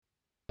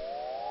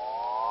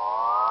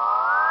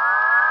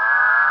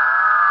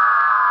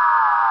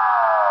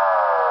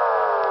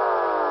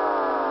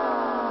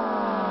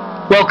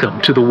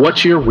Welcome to the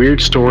What's Your Weird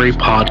Story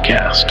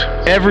podcast.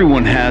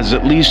 Everyone has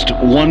at least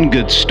one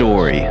good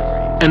story.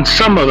 And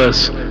some of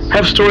us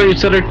have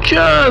stories that are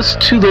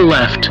just to the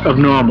left of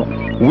normal.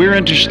 We're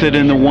interested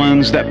in the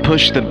ones that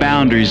push the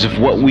boundaries of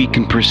what we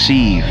can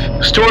perceive.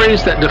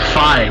 Stories that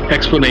defy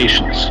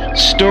explanations.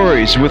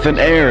 Stories with an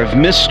air of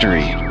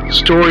mystery.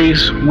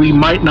 Stories we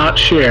might not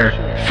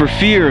share for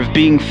fear of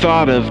being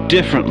thought of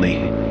differently.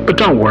 But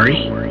don't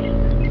worry,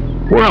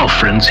 we're all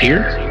friends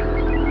here.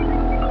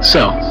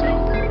 So,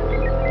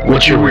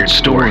 what's your weird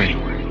story?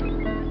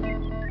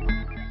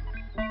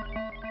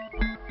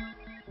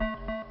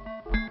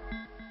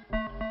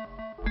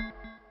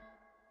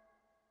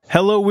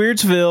 Hello,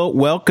 Weirdsville.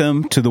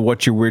 Welcome to the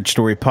What's Your Weird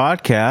Story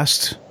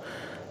podcast.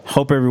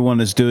 Hope everyone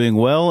is doing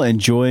well,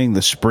 enjoying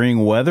the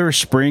spring weather.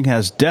 Spring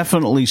has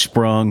definitely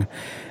sprung.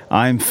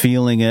 I'm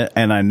feeling it,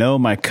 and I know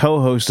my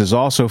co-host is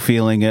also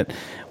feeling it.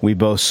 We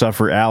both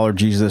suffer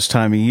allergies this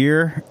time of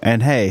year,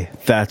 and hey,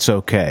 that's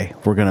okay.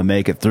 We're going to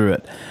make it through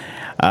it.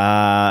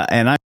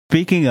 And I'm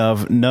speaking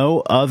of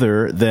no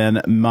other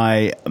than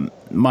my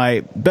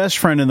best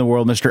friend in the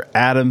world, Mr.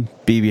 Adam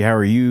Beebe. How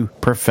are you,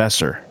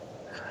 Professor?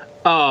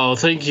 Oh,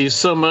 thank you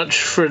so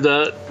much for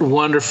that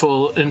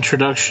wonderful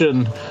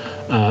introduction,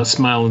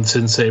 Smiling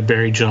Sensei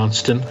Barry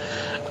Johnston.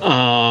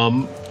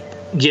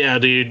 Yeah,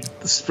 dude,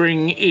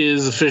 spring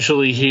is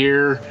officially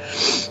here.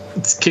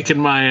 It's kicking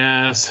my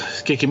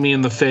ass, kicking me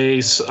in the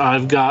face.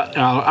 I've got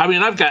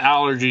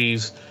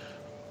allergies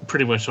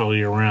pretty much all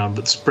year round,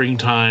 but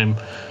springtime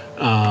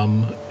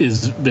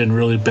has been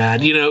really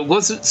bad. You know, it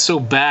wasn't so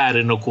bad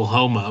in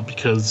Oklahoma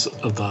because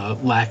of the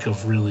lack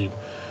of really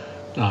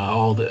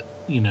all the,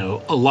 you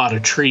know, a lot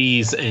of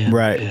trees and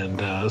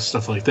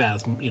stuff like that.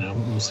 It's, you know,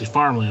 mostly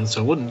farmland,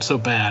 so it wasn't so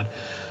bad.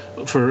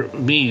 For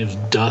me,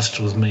 dust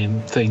was the main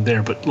thing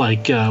there. But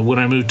like when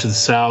I moved to the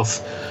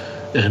South,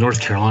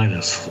 North Carolina,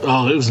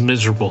 it was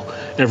miserable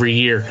every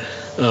year.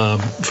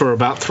 For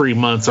about 3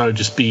 months, I would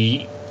just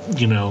be,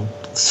 you know,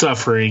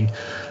 suffering,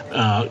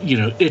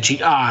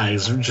 itchy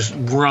eyes, just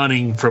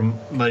running from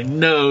my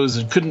nose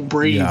and couldn't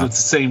breathe at the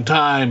same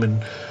time,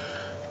 and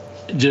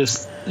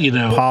just, you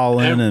know,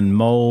 pollen and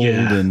mold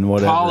and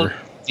whatever. Pollen.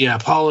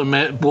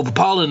 Well, the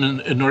pollen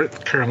in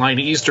North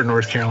Carolina, Eastern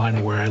North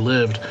Carolina, where I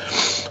lived,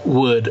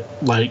 would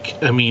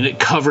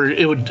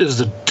it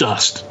was a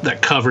dust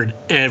that covered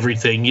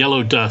everything,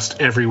 yellow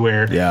dust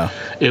everywhere. Yeah,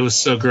 it was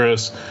so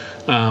gross.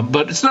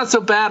 But it's not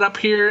so bad up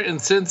here in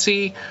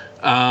Cincy.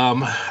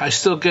 I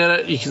still get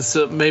it. You can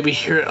still maybe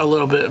hear it a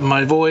little bit in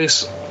my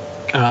voice.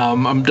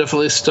 I'm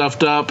definitely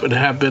stuffed up and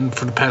have been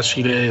for the past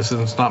few days,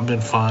 and it's not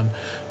been fun.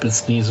 Been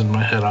sneezing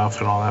my head off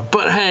and all that.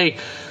 But hey,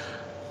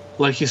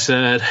 like you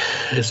said,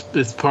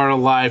 it's part of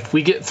life.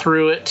 We get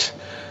through it.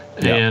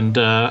 Yep. And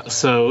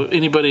so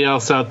anybody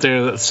else out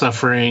there that's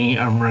suffering,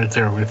 I'm right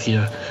there with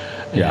you.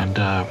 Yeah.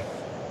 And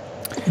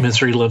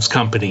misery loves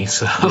company.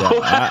 So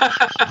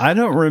I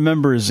don't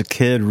remember as a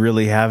kid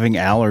really having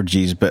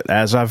allergies, but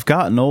as I've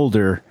gotten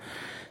older,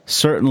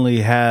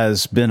 certainly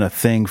has been a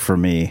thing for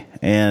me.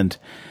 And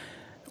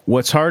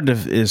what's hard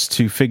is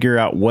to figure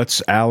out what's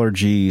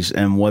allergies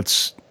and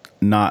what's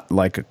not,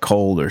 like a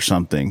cold or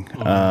something.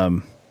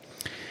 Mm-hmm.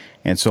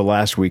 And so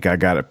last week I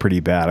got it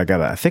pretty bad.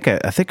 I think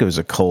it was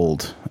a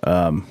cold.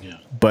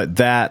 But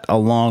that,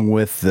 along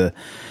with the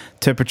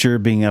temperature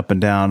being up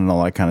and down and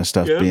all that kind of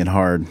stuff being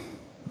hard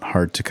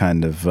to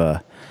kind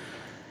of,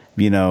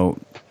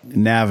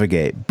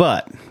 navigate.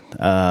 But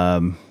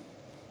I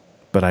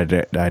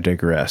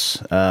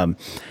digress.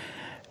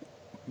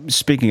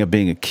 Speaking of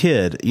being a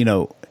kid,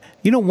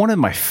 one of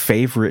my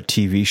favorite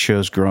TV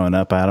shows growing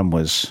up, Adam,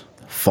 was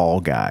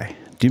Fall Guy.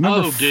 Do you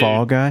remember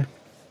Fall Guy?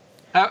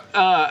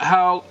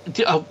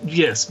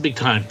 Yes, big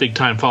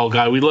time Fall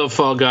Guy. We love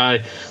Fall Guy.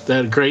 That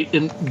had a great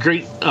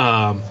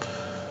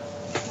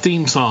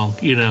theme song,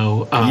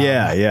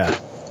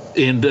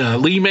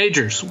 And Lee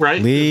Majors,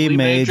 right? Lee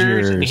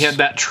Majors. And he had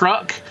that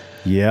truck.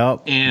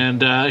 Yep.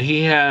 And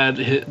he had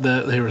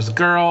there was a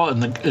girl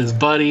and his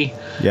buddy.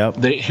 Yep.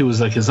 He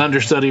was like his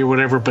understudy or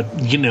whatever. But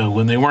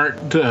when they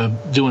weren't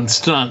doing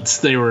stunts,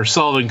 they were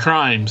solving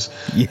crimes.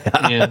 Yeah.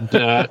 And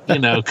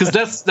because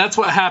that's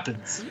what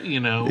happens.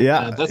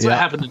 That's what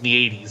happened in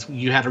the 80s.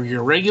 You had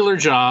your regular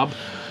job,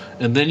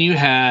 and then you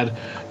had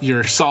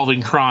your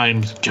solving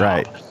crimes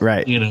job.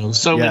 Right.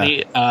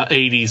 Many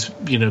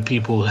 80s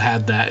people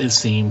had that, it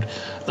seemed.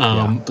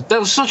 But that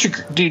was such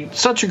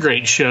a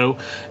great show,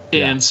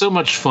 and so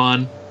much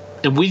fun.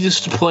 And we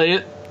used to play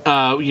it.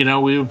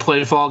 We would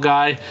play Fall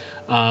Guy,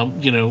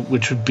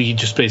 which would be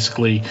just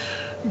basically,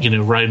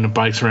 riding the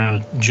bikes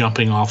around and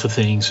jumping off of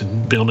things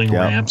and building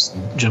ramps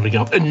and jumping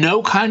up. And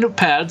no kind of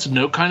pads,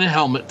 no kind of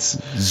helmets.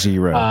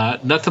 Zero.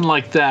 Nothing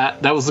like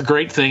that. That was the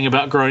great thing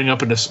about growing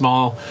up in a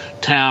small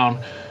town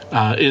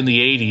in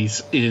the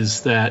 80s,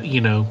 is that,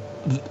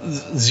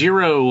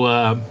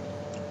 zero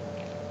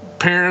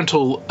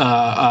parental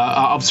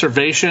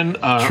observation,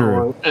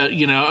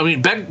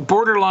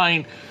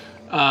 borderline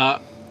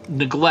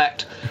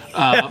neglect.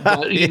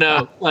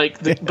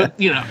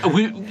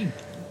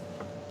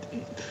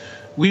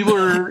 We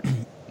were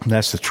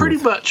That's the Pretty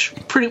truth. much.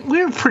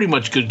 We were pretty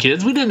much good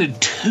kids. We didn't do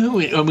too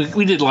many. I mean,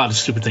 we did a lot of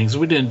stupid things.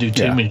 We didn't do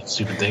too many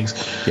stupid things.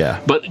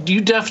 Yeah. But you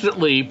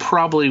definitely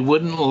probably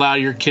wouldn't allow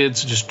your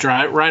kids to just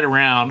ride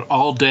around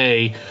all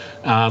day,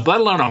 let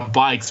alone on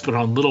bikes, but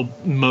on little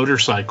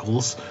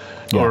motorcycles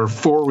or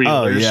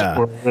four-wheelers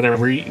or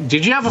whatever.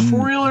 Did you have a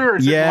four-wheeler? Or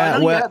you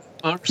had a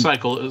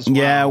motorcycle as well.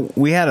 Yeah,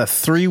 we had a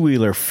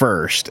three-wheeler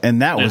first,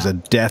 and that was a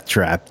death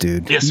trap,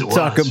 dude. Yes, it was.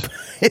 I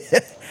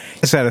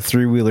just had a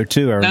three-wheeler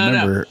too. I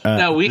remember.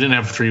 No, we didn't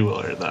have a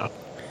three-wheeler though.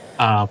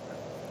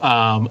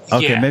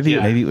 Okay, maybe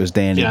it was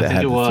Danny that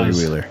had the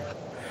three-wheeler.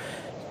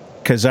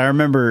 Because I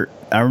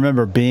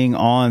remember being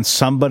on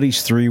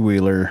somebody's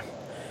three-wheeler,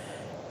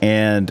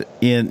 and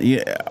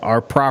in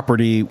our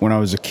property when I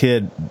was a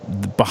kid,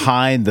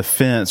 behind the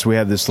fence we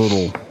had this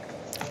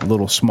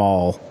little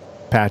small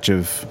patch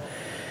of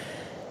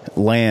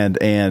land,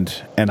 and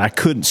I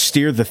couldn't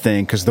steer the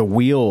thing because the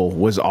wheel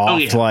was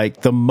off.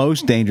 Like the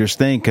most dangerous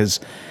thing,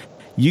 because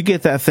you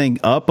get that thing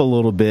up a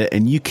little bit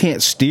and you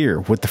can't steer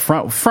with the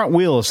front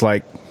wheel. Is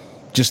like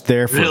just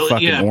there for a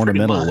fucking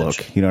ornamental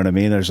look. You know what I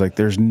mean?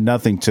 There's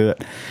nothing to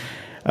it.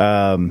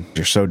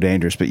 They're so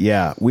dangerous. But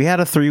yeah, we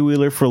had a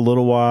three-wheeler for a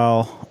little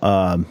while,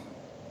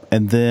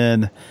 and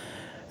then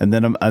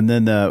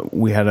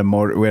we had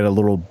a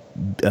little.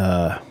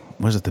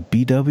 Was it the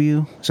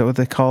BW? Is that what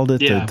they called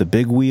it? Yeah. The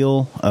big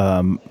wheel.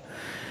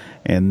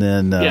 And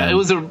then it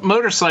was a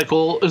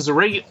motorcycle. It was a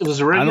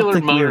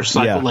regular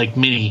motorcycle, like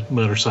mini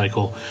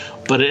motorcycle,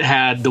 but it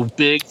had the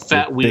big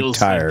fat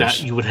wheels like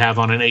that you would have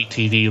on an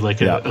ATV,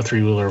 like a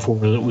three-wheeler or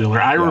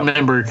four-wheeler. I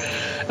remember,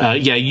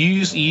 you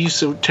used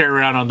to tear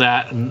around on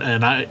that,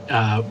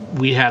 and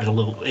we had a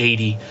little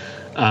 80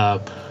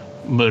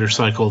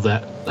 motorcycle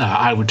that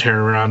I would tear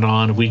around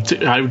on.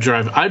 I would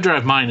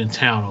drive mine in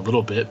town a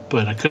little bit,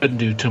 but I couldn't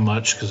do too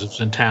much because it's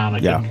in town. I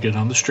couldn't get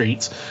on the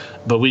streets.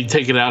 But we'd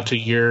take it out to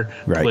your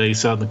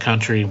place out in the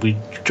country, and we'd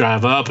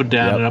drive up and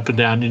down and up and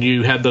down, and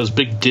you had those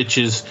big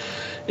ditches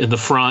in the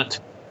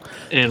front.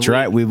 And that's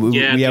right. We would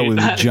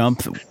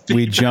jump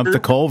the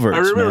culverts.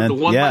 I remember man. The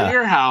one by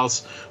your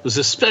house was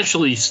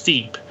especially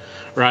steep,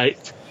 right?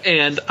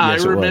 And I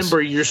remember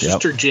your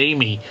sister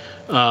Jamie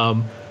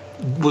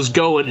was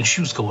going, and she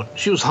was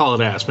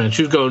hauling ass, man.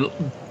 She was going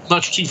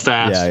much too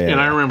fast,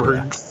 and I remember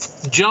her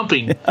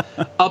jumping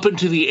up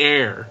into the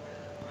air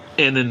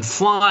and then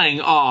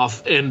flying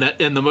off, and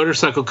the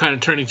motorcycle kind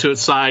of turning to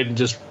its side and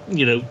just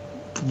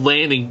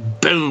landing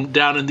boom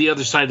down in the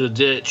other side of the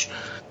ditch.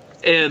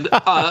 And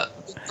I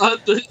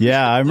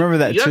remember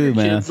that too,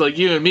 man. Kids like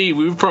you and me,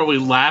 we were probably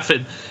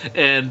laughing,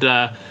 and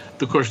of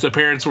course the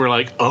parents were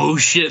like, "Oh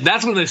shit!"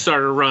 That's when they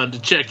started to run to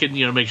check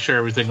and make sure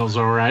everything was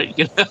all right.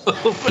 And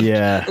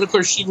of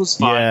course she was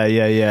fine.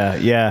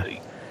 Yeah.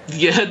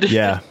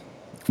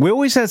 We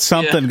always had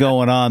something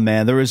going on,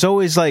 man. There was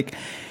always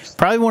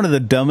probably one of the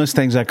dumbest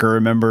things I can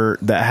remember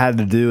that had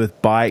to do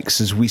with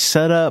bikes is we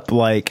set up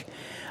like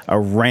a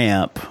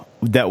ramp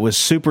that was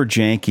super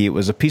janky. It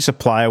was a piece of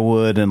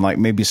plywood and like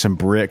maybe some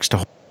bricks to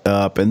hold it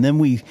up, and then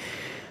we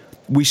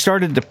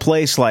started to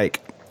place like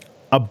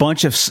a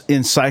bunch of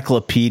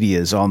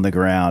encyclopedias on the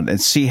ground and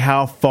see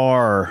how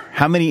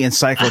many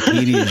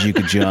encyclopedias you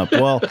could jump.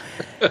 Well,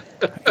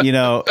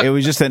 it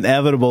was just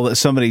inevitable that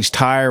somebody's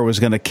tire was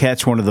going to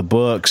catch one of the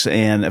books,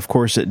 and of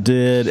course it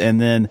did. And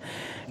then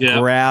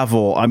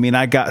gravel. I mean,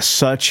 I got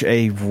such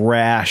a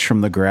rash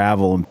from the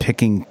gravel and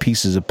picking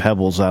pieces of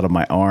pebbles out of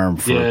my arm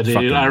for fucking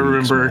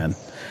weeks, man.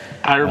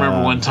 I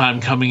remember one time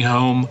coming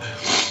home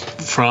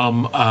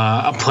from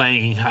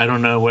playing, I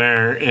don't know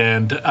where,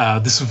 and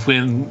this is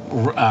when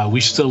we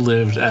still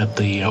lived at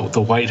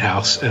the White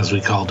House, as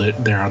we called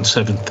it, there on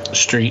 7th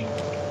Street.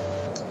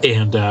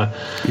 And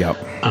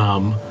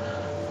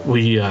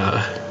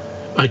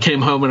I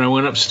came home and I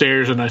went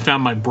upstairs and I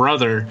found my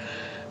brother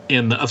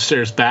in the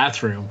upstairs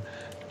bathroom,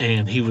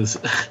 and he was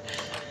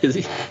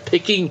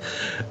picking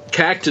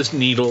cactus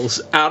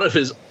needles out of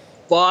his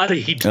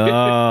body. He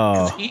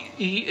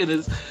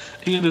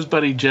and his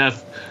buddy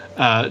Jeff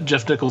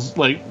Nichols,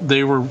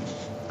 they were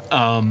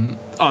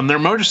on their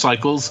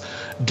motorcycles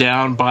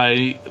down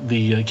by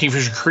the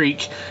Kingfisher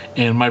Creek,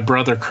 and my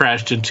brother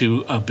crashed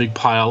into a big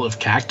pile of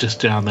cactus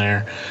down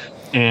there.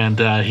 And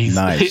I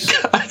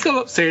come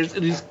upstairs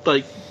and he's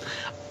like,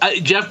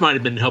 Jeff might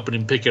have been helping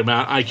him pick him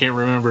out. I can't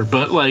remember,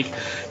 but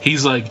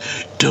he's like,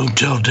 "Don't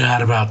tell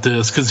Dad about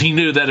this," because he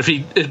knew that if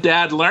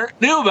Dad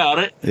knew about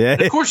it,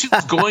 and of course he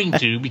was going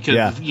to,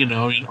 because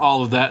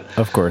all of that,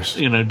 of course,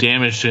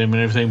 damaged him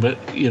and everything. But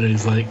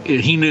he's like,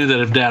 he knew that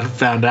if Dad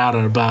found out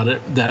about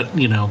it, that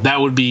that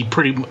would be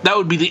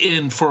the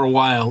end for a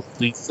while, at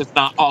least, if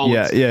not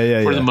always,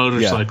 for the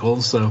motorcycle.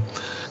 Yeah. So.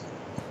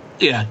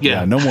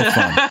 Yeah, no more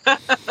fun.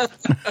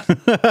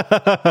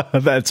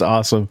 That's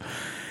awesome.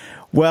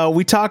 Well,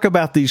 we talk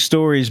about these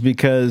stories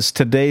because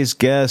today's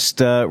guest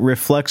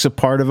reflects a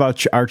part of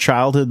our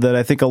childhood that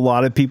I think a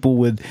lot of people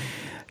would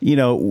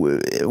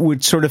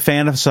would sort of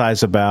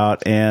fantasize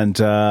about.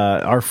 And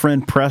our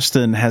friend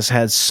Preston has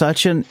had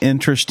such an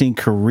interesting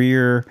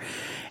career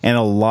and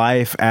a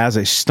life as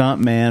a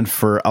stuntman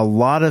for a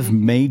lot of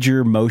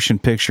major motion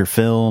picture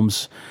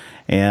films.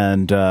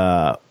 And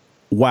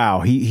wow,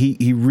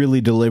 he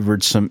really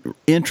delivered some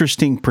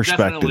interesting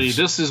perspectives. Definitely,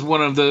 this is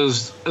one of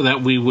those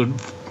that we would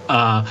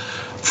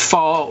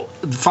file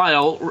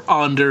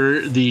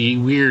under the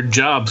weird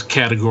jobs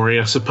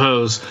category, I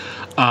suppose.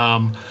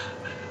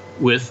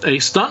 With a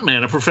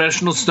stuntman, a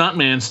professional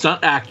stuntman,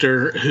 stunt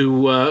actor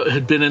who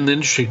had been in the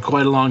industry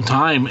quite a long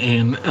time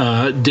and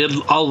did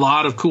a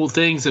lot of cool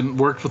things and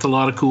worked with a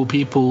lot of cool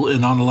people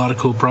and on a lot of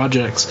cool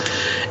projects.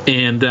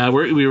 And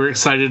we were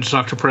excited to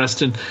talk to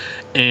Preston,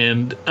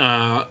 and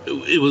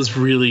it was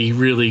really,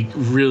 really,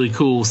 really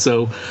cool.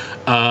 So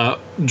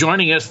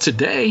joining us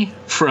today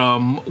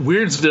from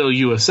Weirdsville,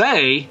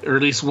 USA, or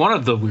at least one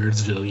of the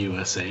Weirdsville,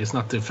 USA, it's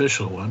not the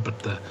official one, but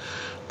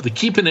the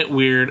Keeping It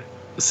Weird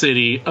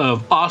city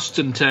of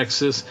Austin,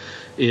 Texas,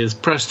 is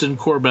Preston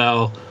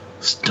Corbell,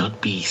 Stunt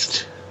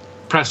Beast.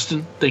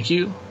 Preston, thank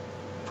you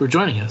for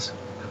joining us.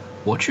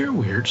 What's your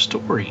weird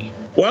story?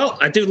 Well,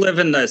 I do live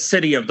in the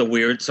city of the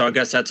weird, so I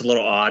guess that's a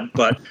little odd,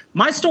 but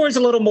my story's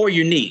a little more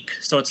unique,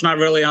 so it's not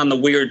really on the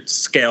weird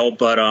scale,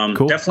 but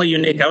cool. Definitely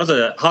unique. I was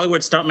a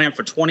Hollywood stuntman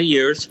for 20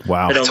 years.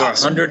 Wow. Did over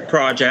 100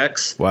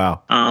 projects.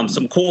 Wow.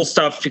 Some cool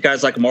stuff if you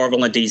guys like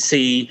Marvel and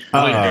DC.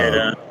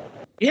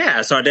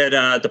 So I did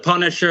The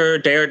Punisher,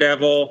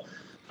 Daredevil.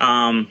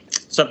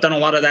 So I've done a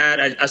lot of that.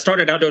 I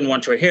started out doing One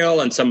Tree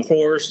Hill and some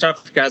horror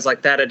stuff, guys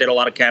like that. I did a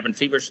lot of Cabin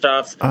Fever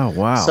stuff. Oh,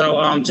 wow.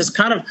 So just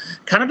kind of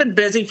been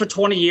busy for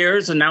 20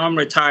 years, and now I'm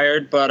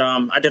retired. But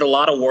I did a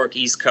lot of work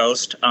East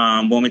Coast,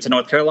 Wilmington,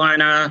 North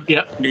Carolina,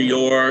 New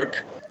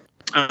York,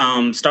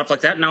 stuff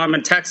like that. Now I'm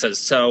in Texas.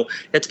 So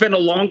it's been a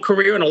long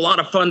career and a lot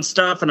of fun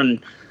stuff,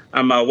 and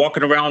I'm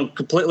walking around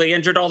completely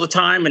injured all the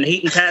time and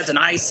heating pads and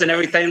ice and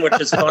everything, which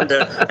is fun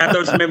to have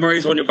those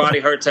memories when your body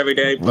hurts every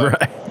day.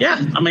 But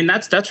yeah, I mean,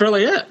 that's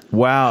really it.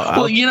 Wow.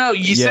 Well,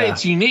 you say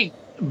it's unique,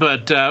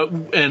 but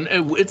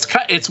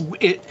it's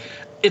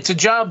a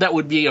job that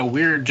would be a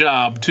weird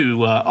job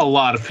to a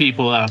lot of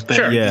people out there.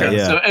 Sure.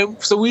 Yeah.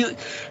 So we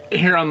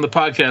here on the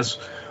podcast,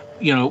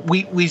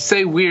 we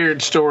say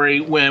weird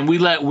story when we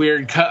let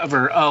weird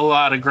cover a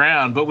lot of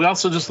ground, but we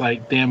also just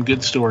like damn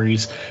good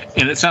stories,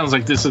 and it sounds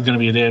like this is going to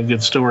be a damn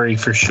good story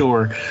for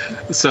sure.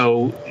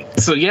 So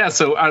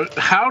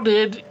how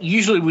did,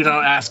 usually we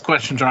don't ask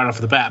questions right off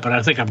the bat, but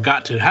I think I've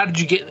got to. How did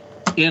you get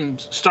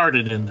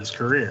started in this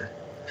career?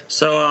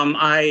 So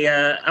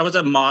I was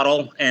a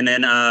model and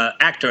then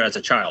actor as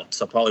a child,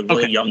 so probably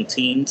really young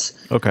teens.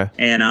 Okay.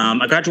 And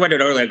I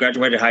graduated early. I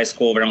graduated high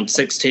school around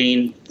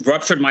 16,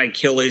 ruptured my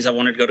Achilles. I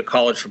wanted to go to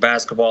college for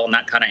basketball, and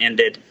that kind of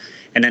ended.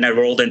 And then I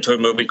rolled into a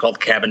movie called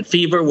Cabin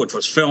Fever, which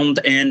was filmed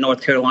in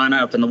North Carolina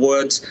up in the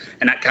woods.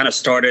 And that kind of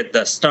started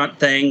the stunt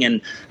thing. And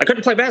I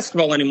couldn't play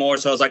basketball anymore,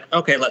 so I was like,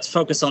 okay, let's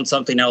focus on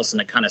something else.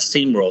 And it kind of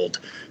steamrolled.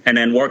 And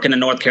then working in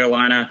North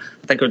Carolina,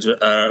 I think it was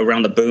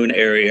around the Boone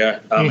area,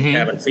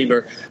 Cabin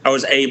Fever, I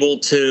was able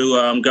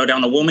to go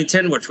down to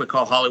Wilmington, which we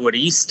call Hollywood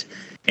East.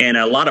 And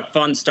a lot of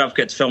fun stuff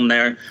gets filmed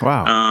there.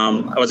 Wow.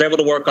 I was able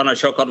to work on a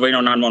show called Reno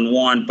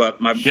 911,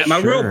 but my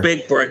real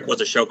big break was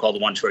a show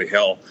called One Tree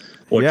Hill,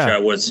 which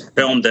was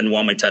filmed in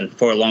Wilmington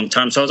for a long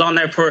time. So I was on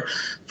there for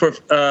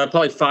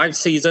probably 5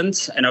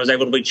 seasons, and I was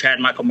able to be Chad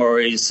Michael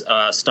Murray's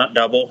stunt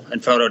double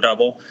and photo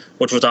double,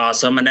 which was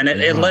awesome. And then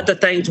it led to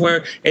things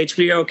where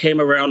HBO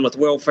came around with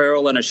Will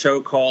Ferrell in a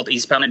show called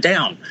Eastbound and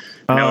Down.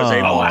 And I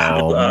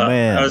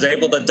was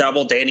able to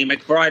double Danny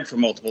McBride for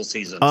multiple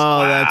seasons.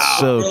 Oh, that's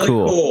so really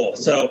cool.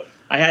 So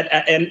I had,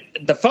 and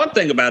the fun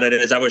thing about it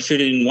is I was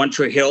shooting One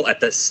Tree Hill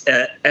at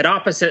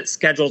opposite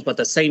schedules, but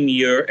the same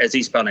year as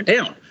Eastbound and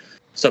Down.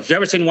 So if you've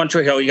ever seen One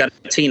Tree Hill, you got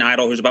Teen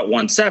Idol, who's about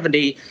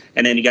 170,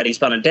 and then you got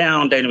Eastbound and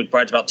Down, Danny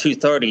McBride's about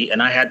 230,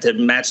 and I had to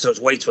match those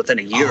weights within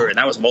a year, and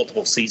that was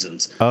multiple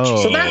seasons.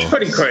 So that's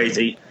pretty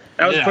crazy.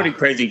 That was a pretty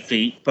crazy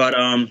feat. But,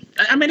 I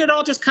mean, it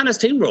all just kind of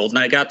steamrolled, and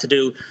I got to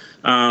do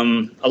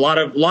a lot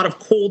of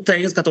cool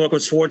things. Got to work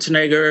with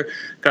Schwarzenegger,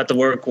 got to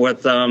work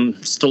with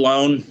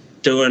Stallone,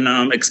 doing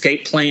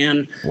Escape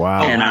Plan.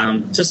 Wow.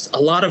 And just a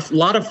lot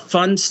of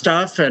fun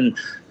stuff, and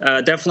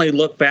definitely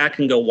look back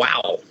and go,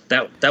 wow,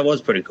 that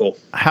was pretty cool.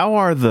 How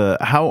are the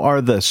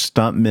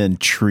stuntmen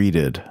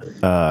treated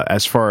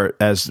as far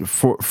as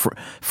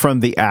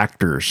from the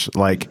actors?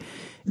 Like,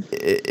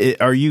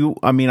 are you,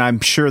 I mean, I'm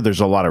sure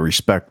there's a lot of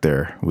respect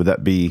there. Would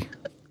that be?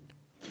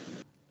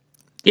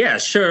 Yeah,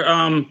 sure.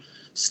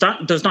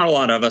 There's not a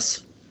lot of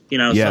us.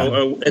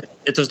 So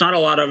there's not a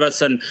lot of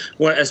us, and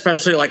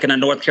especially like in a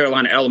North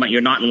Carolina element, you're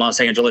not in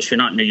Los Angeles, you're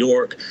not in New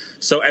York.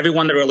 So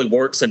everyone that really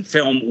works in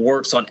film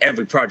works on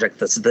every project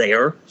that's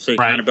there. So you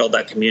kind of build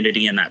that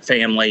community and that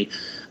family.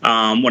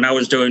 When I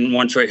was doing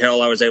One Tree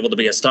Hill, I was able to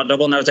be a stunt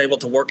double, and I was able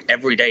to work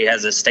every day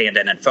as a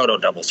stand-in and photo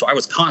double. So I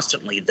was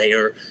constantly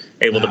there,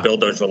 able to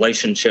build those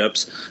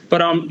relationships.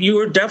 But you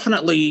were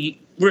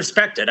definitely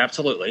respected,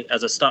 absolutely,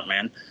 as a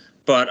stuntman.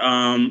 But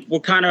we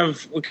kind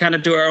of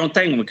do our own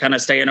thing. We kind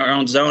of stay in our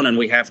own zone, and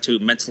we have to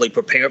mentally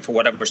prepare for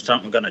whatever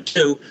stunt we're going to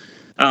do.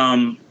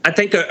 I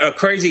think a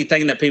crazy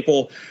thing that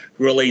people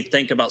really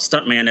think about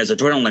stuntman is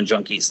adrenaline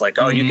junkies. Like,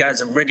 oh, you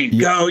guys are ready to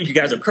go. You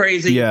guys are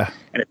crazy. Yeah.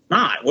 And it's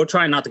not. We're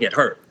trying not to get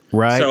hurt.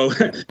 Right. So,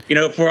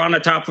 if we're on the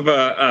top of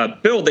a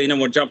building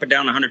and we're jumping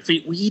down 100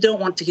 feet, we don't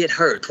want to get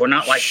hurt. We're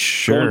not like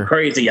going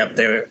crazy up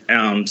there.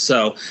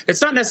 So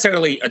it's not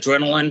necessarily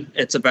adrenaline.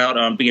 It's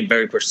about being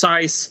very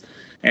precise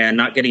and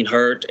not getting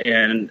hurt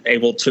and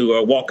able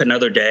to walk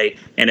another day.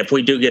 And if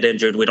we do get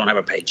injured, we don't have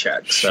a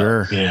paycheck.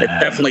 So it's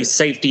definitely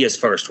safety is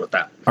first with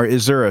that. Or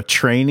is there a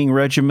training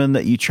regimen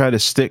that you try to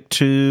stick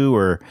to,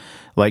 or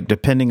like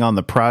depending on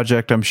the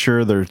project? I'm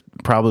sure there's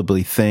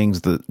probably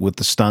things that with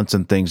the stunts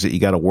and things that you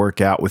got to work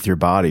out with your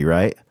body,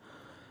 right?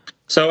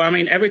 So, I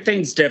mean,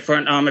 everything's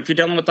different. If you're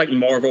dealing with like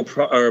Marvel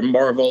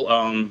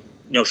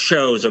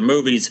shows or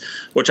movies,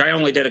 which I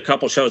only did a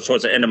couple shows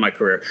towards the end of my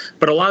career.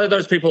 But a lot of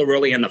those people are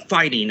really into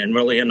fighting and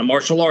really into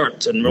martial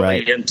arts and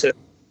really into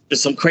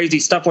just some crazy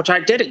stuff, which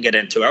I didn't get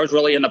into. I was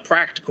really into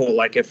practical.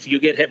 Like if you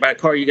get hit by a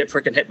car, you get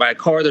freaking hit by a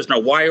car. There's no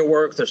wire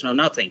work. There's no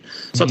nothing.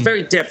 So it's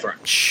very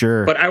different.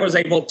 Sure. But I was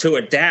able to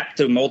adapt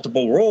to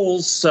multiple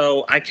roles.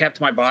 So I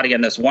kept my body in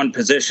this one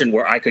position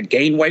where I could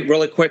gain weight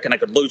really quick and I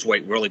could lose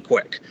weight really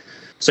quick.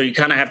 So you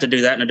kind of have to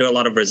do that and do a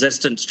lot of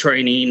resistance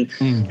training.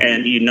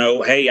 And,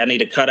 hey, I need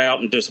to cut out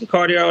and do some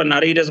cardio and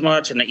not eat as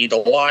much and eat a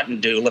lot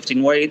and do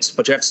lifting weights.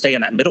 But you have to stay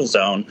in that middle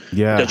zone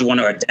because you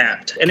want to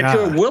adapt. And if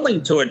you're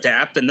willing to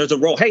adapt and there's a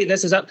role, hey,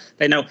 this is up,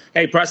 they know,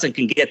 hey, Preston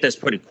can get this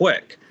pretty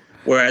quick.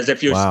 Whereas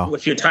if you're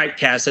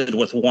typecasted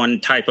with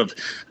one type of,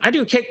 I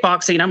do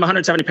kickboxing, I'm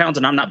 170 pounds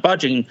and I'm not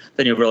budging,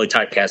 then you're really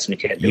typecast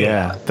and you can't do it.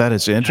 Yeah, that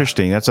is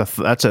interesting. That's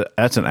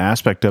an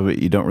aspect of it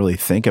you don't really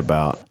think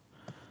about.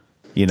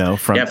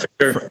 From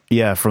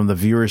from the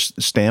viewer's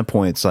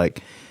standpoint, it's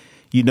like,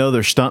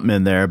 there's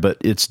stuntmen there, but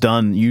it's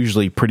done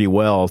usually pretty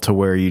well to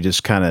where you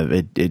just kind of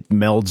it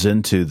melds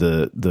into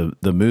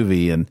the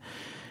movie, and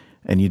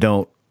you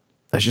don't.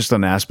 That's just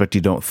an aspect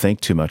you don't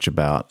think too much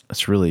about.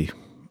 That's really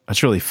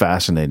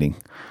fascinating.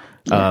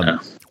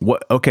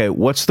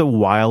 What's the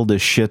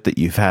wildest shit that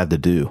you've had to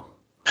do?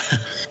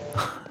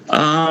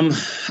 I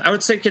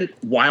would say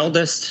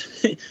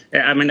wildest.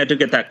 I mean, I do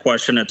get that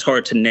question. It's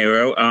hard to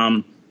narrow.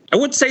 I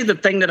would say the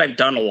thing that I've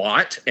done a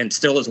lot and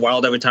still is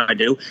wild every time I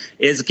do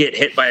is get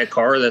hit by a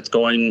car that's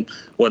going,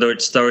 whether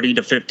it's 30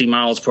 to 50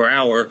 miles per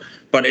hour,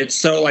 but it's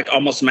so like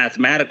almost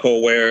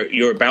mathematical where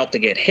you're about to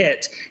get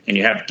hit and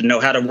you have to know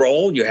how to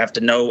roll. You have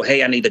to know,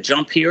 hey, I need to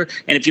jump here.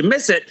 And if you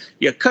miss it,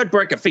 you could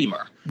break a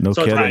femur. No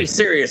so kidding. It's pretty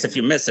serious if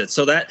you miss it.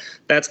 So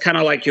that's kind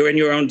of like you're in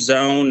your own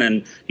zone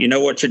and you know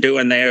what you're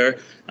doing there.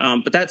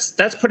 But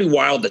that's pretty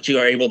wild that you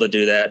are able to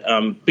do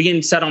that.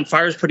 Being set on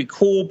fire is pretty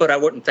cool, but I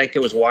wouldn't think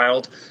it was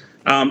wild.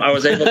 I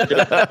was able to do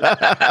it.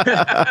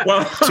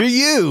 Well, to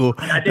you.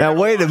 Now,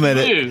 wait a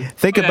minute.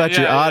 Think about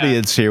your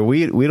audience here.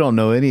 We don't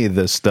know any of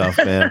this stuff,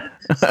 man.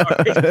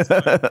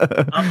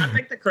 I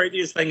think the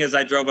craziest thing is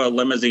I drove a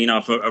limousine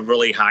off a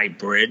really high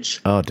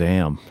bridge. Oh,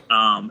 damn.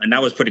 And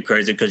that was pretty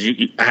crazy because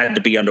you had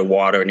to be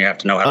underwater and you have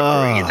to know how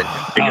to breathe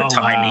and do your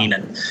timing. Wow.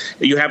 And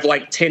you have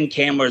like 10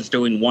 cameras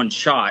doing one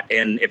shot.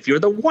 And if you're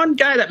the one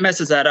guy that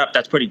messes that up,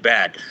 that's pretty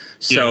bad.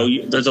 So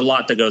there's a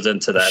lot that goes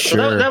into that. Sure.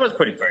 So that was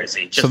pretty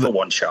crazy, just for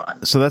one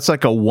shot. So that's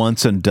like a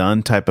once and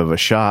done type of a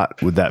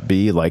shot. Would that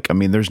be like, I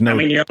mean, there's no. I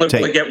mean, you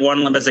only get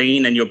one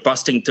limousine and you're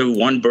busting through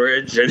one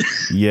bridge. And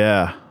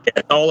yeah.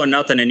 It's all or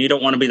nothing. And you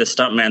don't want to be the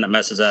stunt man that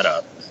messes that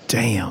up.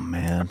 Damn,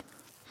 man.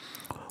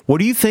 What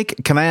do you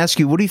think? Can I ask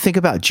you, what do you think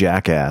about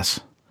Jackass?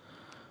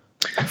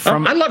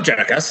 I love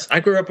Jackass. I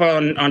grew up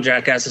on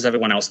Jackass as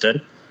everyone else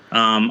did.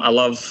 I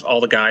love all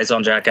the guys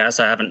on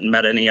Jackass. I haven't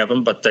met any of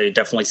them, but they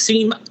definitely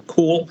seem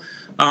cool.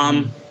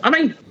 I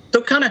mean,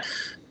 they're kind of.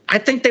 I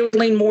think they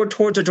lean more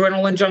towards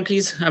adrenaline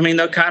junkies. I mean,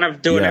 they're kind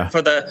of doing it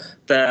for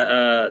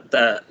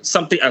the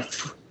something a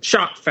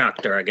shock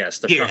factor, I guess.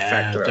 The shock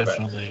factor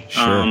definitely. Of it.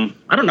 Sure.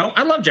 I don't know.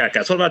 I love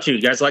Jackass. What about you?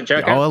 You guys like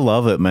Jackass? Oh, I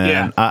love it,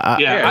 man.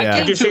 Yeah.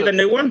 Did you see the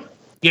new one?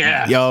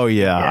 Yeah. Oh,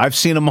 yeah. I've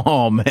seen them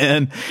all,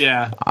 man.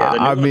 Yeah.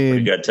 I mean,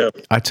 pretty good too.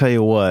 I tell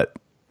you what,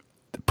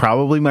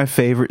 probably my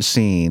favorite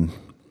scene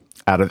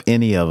out of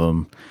any of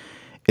them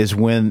is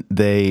when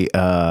they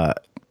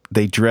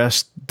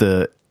dressed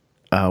the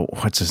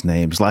what's his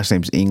name? His last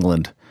name's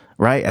England,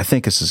 right? I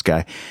think it's this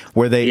guy.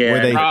 Where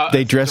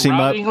they dress him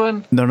up.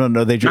 England?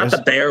 No. They dress not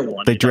the bear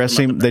one. They dress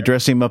him. They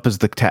dress him up as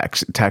the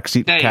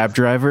taxi cab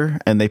driver,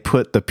 and they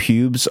put the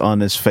pubes on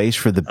his face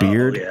for the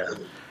beard. Oh, yeah.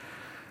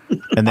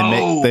 And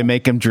they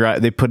make him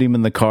drive. They put him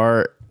in the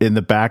car in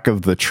the back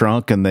of the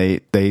trunk, and they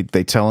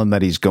tell him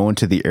that he's going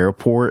to the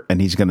airport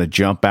and he's going to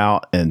jump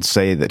out and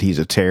say that he's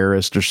a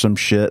terrorist or some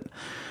shit.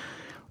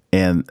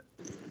 And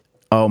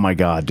oh my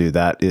God, dude,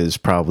 that is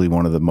probably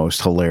one of the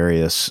most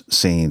hilarious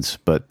scenes.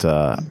 But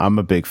I'm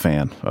a big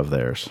fan of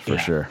theirs for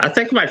sure. I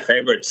think my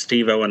favorite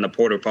Steve-O in the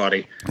porta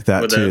potty.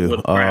 That too.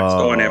 With rats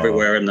going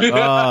everywhere in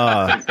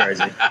the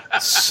crazy.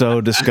 So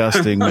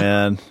disgusting,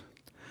 man.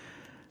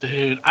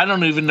 Dude, I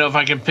don't even know if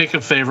I can pick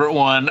a favorite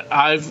one.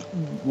 I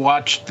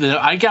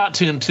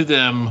got into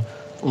them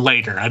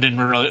later. I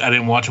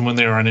didn't watch them when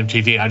they were on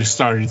MTV. I just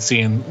started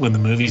seeing when the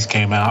movies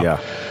came out. Yeah.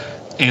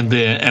 And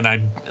I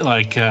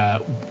like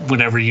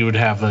whenever you would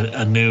have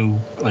a new,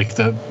 like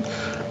the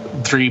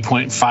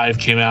 3.5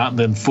 came out, and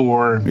then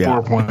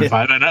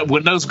 4.5. And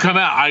when those come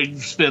out, I'd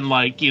spend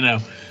like,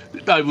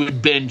 I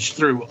would binge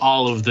through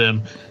all of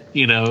them,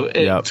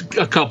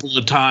 a couple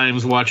of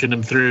times, watching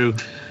them through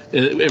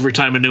every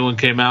time a new one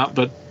came out.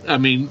 But I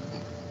mean,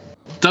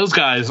 those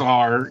guys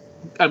are,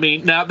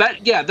 now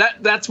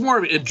that's more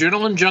of an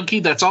adrenaline junkie.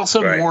 That's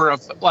also more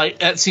of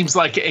like, it seems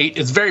like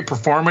it's very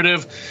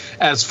performative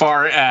as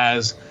far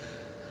as,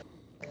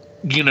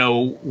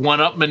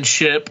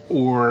 one-upmanship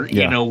or,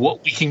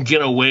 what we can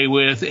get away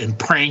with and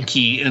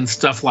pranky and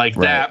stuff like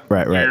that.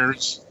 Right.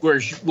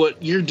 Whereas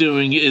what you're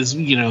doing is,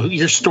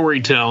 you're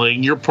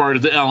storytelling. You're part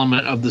of the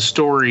element of the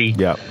story.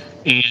 Yeah.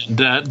 And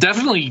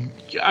definitely,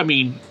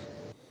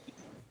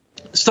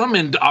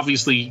 stuntmen,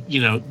 obviously,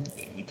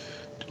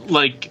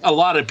 like a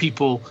lot of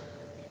people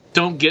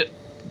don't get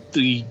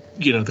the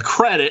the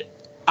credit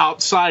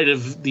outside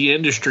of the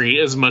industry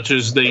as much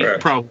as they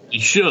probably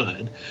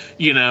should.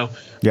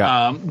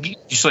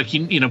 Just like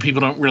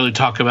people don't really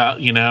talk about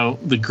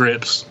the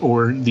grips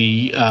or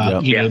the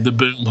the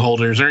boom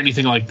holders or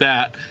anything like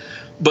that.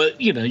 But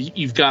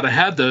you've got to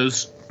have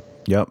those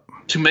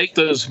to make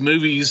those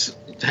movies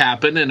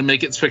happen and to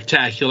make it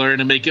spectacular and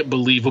to make it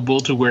believable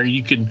to where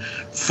you can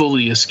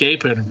fully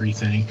escape and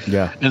everything.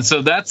 Yeah. And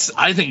so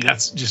I think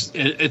that's just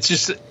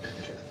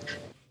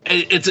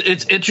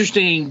it's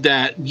interesting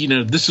that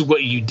this is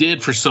what you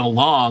did for so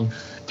long,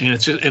 and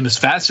it's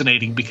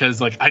fascinating because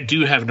like I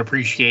do have an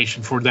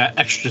appreciation for that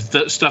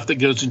extra stuff that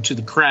goes into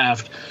the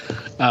craft,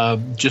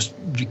 just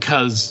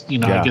because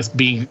I guess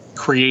being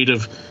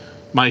creative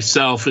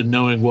myself and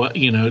knowing what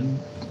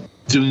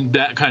doing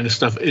that kind of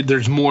stuff,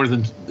 there's more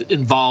than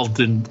involved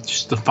than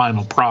just the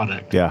final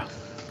product. Yeah.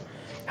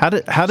 How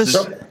does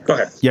go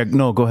ahead. Yeah,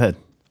 no, go ahead.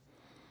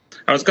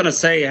 I was going to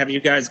say, have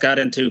you guys got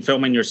into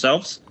filming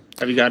yourselves?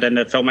 Have you got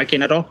into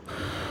filmmaking at all?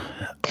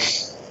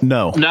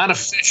 No, not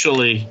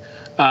officially.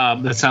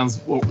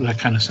 That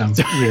kind of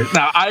sounds weird.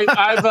 Now,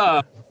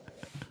 I've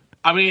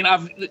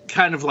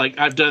kind of like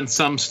I've done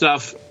some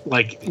stuff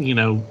like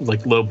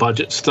like low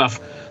budget stuff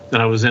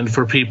that I was in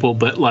for people,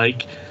 but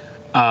like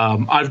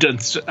I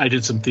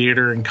did some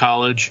theater in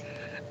college,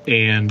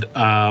 and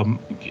Barry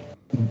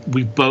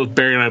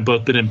and I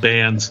both been in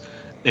bands.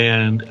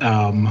 And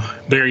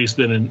Barry's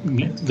been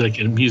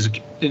in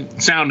music,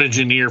 sound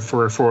engineer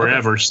for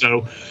forever.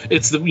 So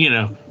it's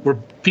we're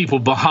people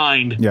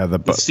behind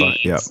the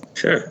scenes,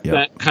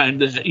 that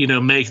kind of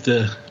make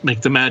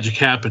the magic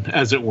happen,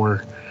 as it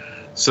were.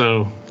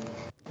 So,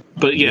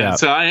 but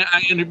so I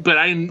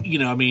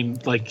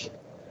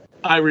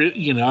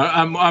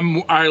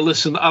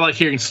listen. I like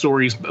hearing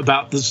stories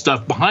about the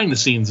stuff behind the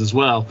scenes as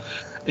well.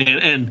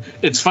 And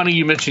it's funny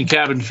you mentioned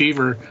Cabin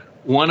Fever.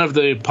 One of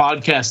the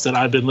podcasts that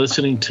I've been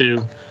listening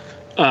to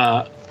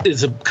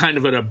is a kind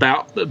of an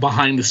about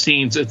behind the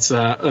scenes. It's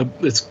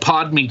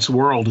Pod Meets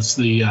World. It's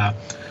the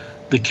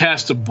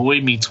cast of Boy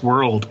Meets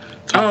World.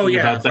 Oh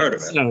yeah, I've heard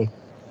of it. So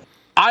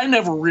I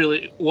never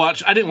really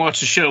watched. I didn't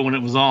watch the show when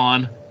it was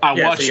on. I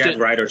watched it.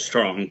 Ryder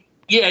Strong.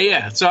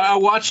 Yeah. So I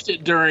watched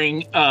it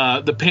during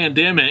the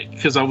pandemic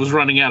because I was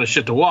running out of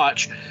shit to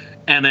watch,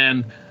 and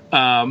then.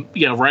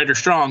 Ryder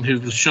Strong, who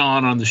was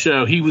Sean on the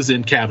show, he was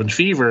in Cabin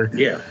Fever.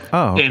 Yeah.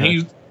 Oh, okay. And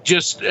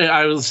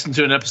I listened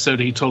to an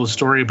episode. He told a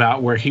story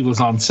about where he was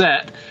on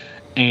set,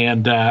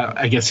 and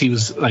I guess he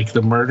was like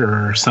the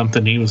murderer or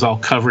something. He was all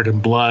covered in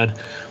blood,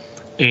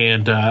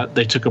 and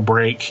they took a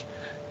break,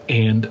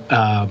 and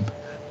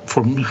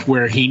from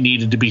where he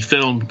needed to be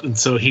filmed, and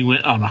so he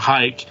went on a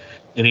hike,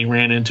 and he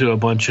ran into a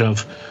bunch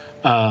of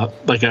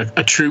like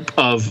a troop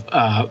of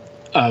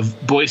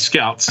Boy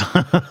Scouts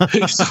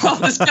who saw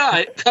this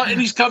guy, and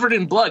he's covered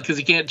in blood because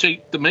he can't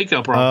take the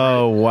makeup off.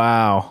 Oh,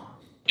 wow.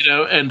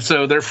 And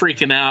so they're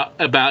freaking out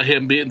about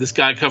him being this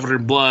guy covered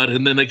in blood,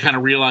 and then they kind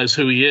of realize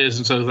who he is,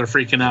 and so they're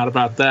freaking out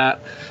about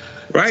that.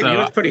 Right, so, he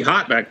was pretty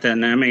hot back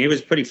then. I mean, he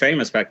was pretty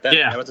famous back then.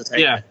 Yeah, that was his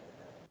take.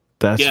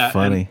 That's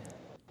funny.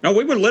 No,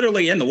 we were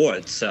literally in the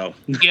woods, so.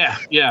 Yeah.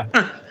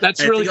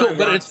 That's really cool.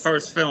 But it's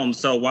first film,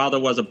 so while there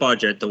was a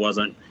budget, there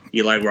wasn't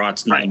Eli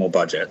Roth's normal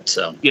budget.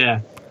 So yeah.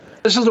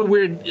 This is a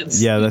weird, that's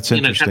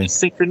interesting.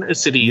 Kind of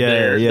synchronicity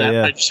there.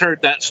 Yeah. I just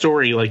heard that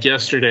story like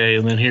yesterday,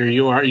 and then here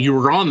you are. You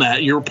were on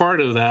that. You were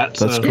part of that.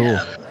 That's cool.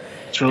 Yeah.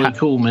 It's really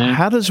cool, man.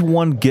 How does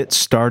one get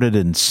started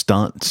in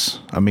stunts?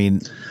 I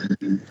mean,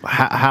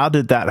 how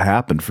did that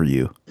happen for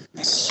you?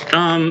 It's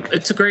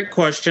a great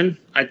question.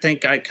 I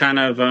think I kind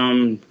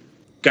of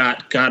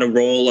got a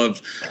role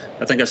of,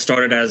 I think I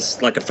started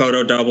as like a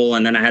photo double,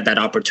 and then I had that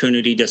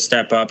opportunity to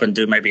step up and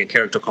do maybe a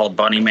character called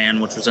Bunny Man,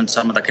 which was in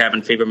some of the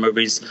Cabin Fever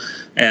movies.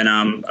 And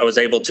I was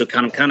able to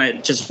kind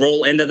of just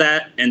roll into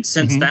that. And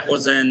since that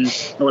was in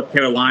North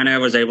Carolina, I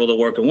was able to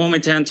work in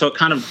Wilmington. So it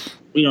kind of,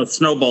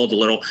 snowballed a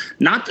little.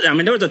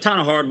 There was a ton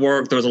of hard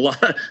work. There was a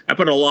lot, I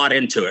put a lot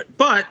into it,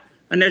 but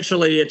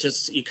initially it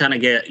just you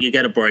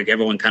get a break.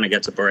 Everyone kind of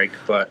gets a break,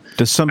 but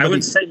I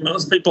would say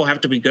most people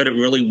have to be good at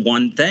really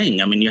one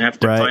thing. I mean, you have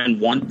to find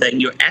one thing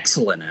you're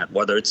excellent at,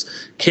 whether it's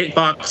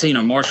kickboxing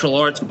or martial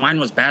arts. Mine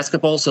was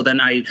basketball, so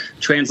then I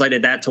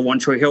translated that to One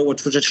Tree Hill,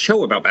 which was a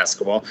show about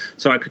basketball,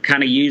 so I could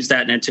kind of use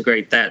that and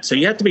integrate that. So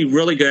you have to be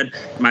really good.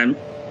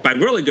 By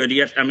really good,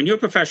 you're a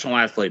professional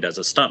athlete as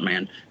a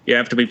stuntman. You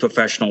have to be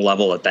professional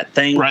level at that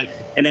thing. Right.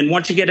 And then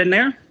once you get in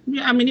there,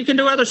 you can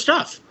do other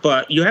stuff.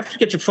 But you have to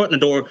get your foot in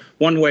the door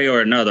one way or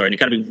another. And you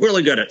got to be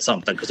really good at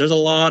something because there's a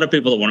lot of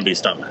people that want to be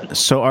stuntmen.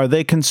 So are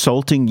they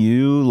consulting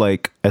you,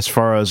 like, as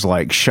far as,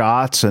 like,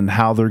 shots and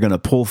how they're going to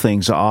pull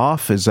things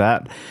off? Is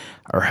that...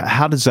 Or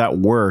how does that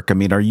work? I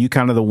mean, are you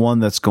kind of the one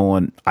that's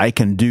going, I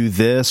can do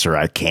this or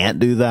I can't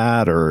do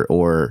that?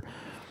 Or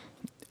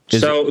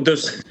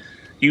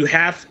you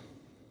have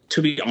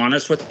to be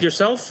honest with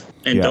yourself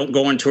and don't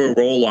go into a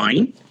role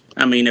line.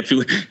 I mean,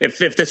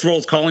 if this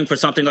role's calling for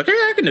something like, hey,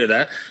 I can do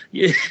that,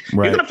 you're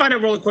going to find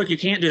out really quick you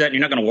can't do that and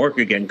you're not going to work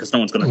again because no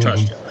one's going to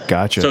trust you.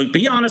 Gotcha. So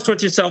be honest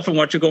with yourself and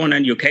what you're going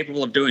in. You're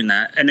capable of doing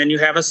that. And then you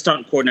have a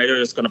stunt coordinator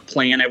that's going to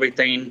plan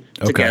everything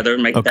together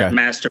and make that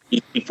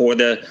masterpiece before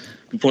the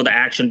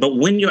action. But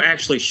when you're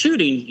actually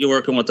shooting, you're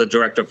working with the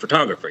director of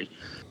photography.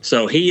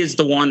 So he is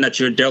the one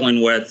that you're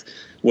dealing with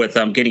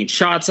getting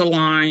shots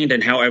aligned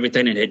and how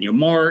everything and hitting your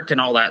mark and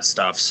all that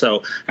stuff.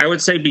 So I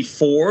would say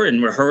before in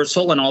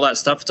rehearsal and all that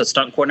stuff, the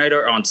stunt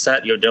coordinator on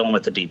set, you're dealing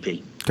with the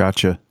DP.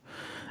 Gotcha.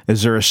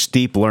 Is there a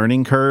steep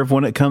learning curve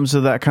when it comes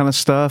to that kind of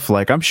stuff?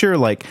 Like, I'm sure,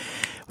 like,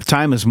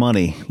 time is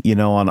money,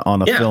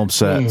 on a film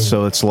set.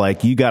 So it's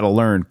like you got to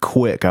learn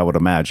quick, I would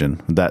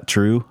imagine. Is that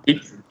true?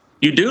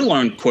 You do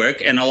learn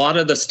quick, and a lot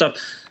of the stuff.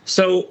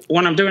 So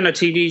when I'm doing a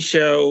TV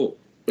show,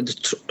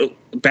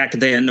 back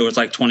then there was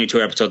like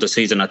 22 episodes a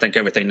season. I think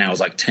everything now is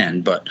like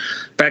 10, but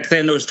back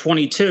then there was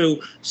 22.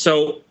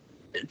 So,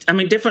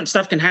 different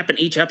stuff can happen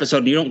each episode,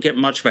 and you don't get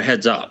much of a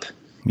heads up.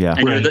 Yeah,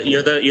 and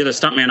you're the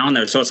stuntman on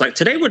there. So it's like,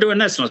 today we're doing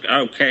this. And I was like,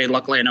 okay,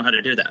 luckily I know how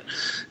to do that.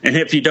 And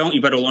if you don't,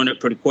 you better learn it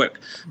pretty quick.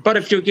 But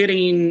if you're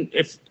being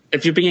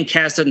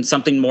casted in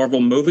something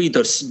Marvel movie,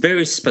 they're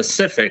very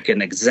specific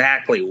in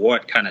exactly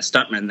what kind of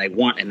stuntman they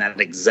want in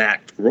that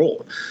exact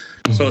role.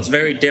 So it's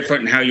very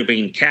different in how you're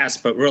being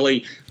cast. But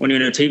really, when you're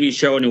in a TV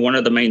show and you're one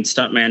of the main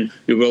stuntmen,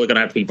 you're really going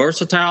to have to be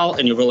versatile,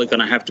 and you're really going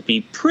to have to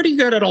be pretty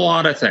good at a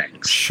lot of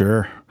things.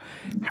 Sure.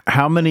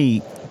 How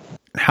many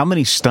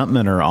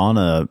stuntmen are on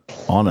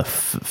a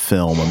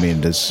film? I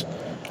mean,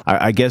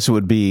 I guess it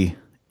would be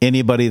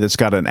anybody that's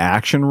got an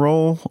action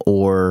role,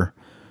 or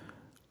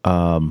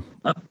yeah,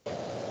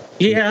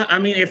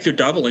 if you're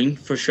doubling,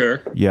 for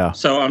sure. Yeah.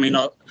 So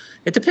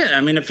it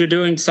depends. If you're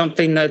doing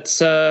something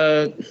that's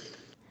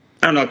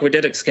I don't know, like we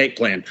did Escape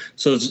Plan.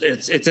 So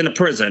it's in a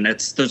prison.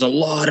 There's a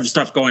lot of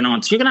stuff going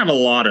on. So you're going to have a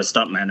lot of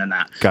stuntmen in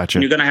that. Gotcha.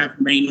 And you're going to have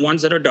main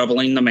ones that are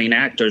doubling the main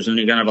actors, and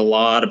you're going to have a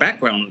lot of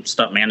background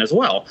stuntmen as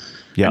well.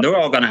 Yeah. And they're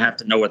all going to have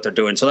to know what they're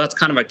doing. So that's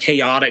kind of a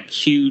chaotic,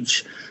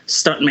 huge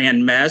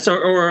stuntman mess.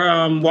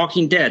 Or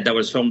Walking Dead that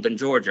was filmed in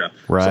Georgia.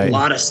 Right. There's a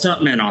lot of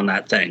stuntmen on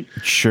that thing.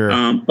 Sure.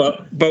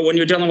 But when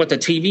you're dealing with a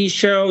TV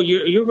show,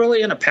 you're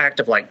really in a pact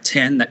of like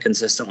 10 that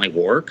consistently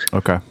work.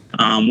 Okay.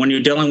 When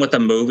you're dealing with a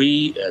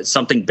movie,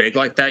 something big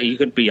like that, you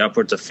could be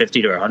upwards of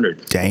 50 to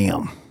 100.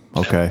 Damn.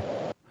 Okay.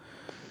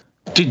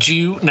 Did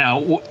you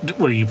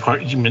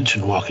you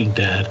mentioned Walking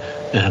Dead,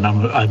 and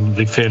I'm a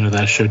big fan of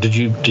that show.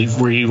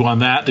 Were you on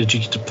that? Did you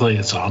get to play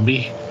a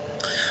zombie?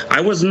 I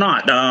was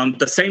not.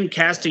 The same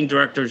casting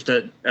directors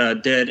that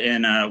did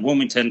in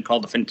Wilmington,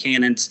 called the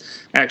Fincannons,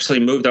 actually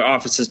moved their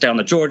offices down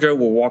to Georgia,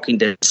 where Walking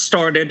Dead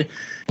started.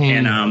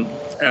 And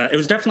it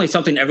was definitely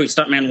something every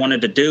stuntman wanted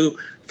to do.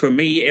 For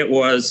me, it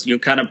was you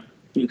kind of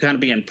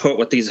being put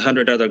with these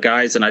 100 other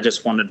guys, and I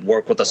just wanted to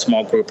work with a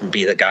small group and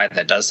be the guy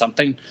that does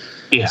something.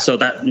 Yeah. So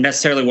that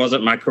necessarily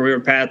wasn't my career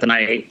path, and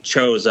I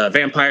chose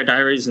Vampire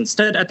Diaries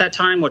instead at that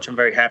time, which I'm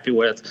very happy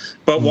with.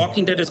 But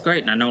Walking Dead is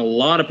great, and I know a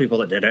lot of people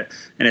that did it,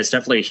 and it's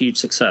definitely a huge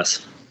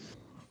success.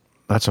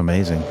 That's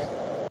amazing.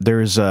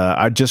 There's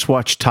I just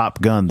watched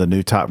Top Gun, the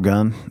new Top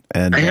Gun,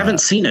 and I haven't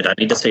seen it. I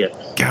need to see it.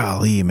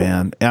 Golly,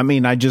 man!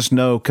 I just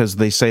know because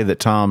they say that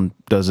Tom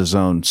does his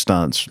own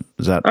stunts.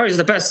 Is that? Oh, he's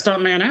the best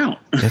stuntman out.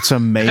 It's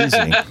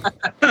amazing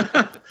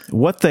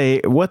what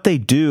they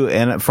do,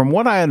 and from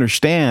what I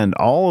understand,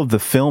 all of the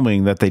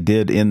filming that they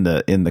did in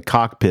the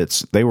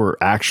cockpits, they were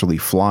actually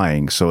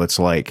flying. So it's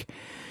like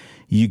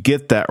you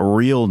get that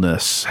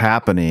realness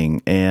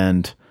happening,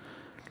 and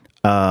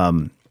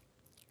with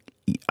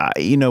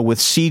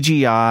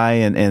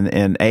CGI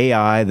and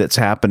AI that's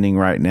happening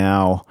right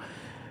now,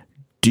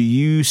 do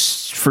you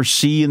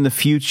foresee in the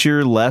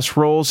future less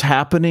roles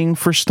happening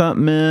for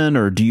stuntmen,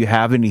 or do you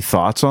have any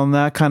thoughts on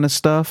that kind of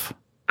stuff?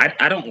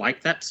 I don't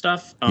like that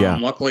stuff.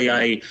 Luckily,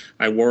 I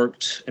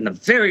worked in the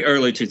very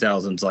early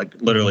 2000s, like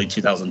literally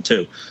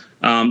 2002.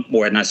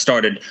 when I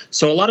started.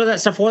 So a lot of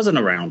that stuff wasn't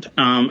around.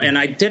 And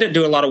I didn't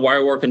do a lot of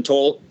wire work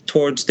until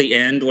towards the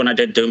end when I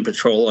did Doom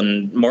Patrol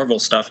and Marvel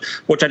stuff,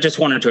 which I just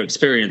wanted to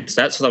experience.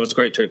 So that was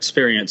great to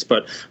experience.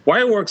 But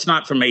wire work's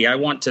not for me. I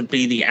want to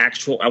be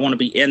I want to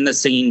be in the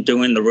scene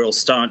doing the real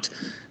stunt.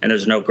 And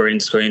there's no green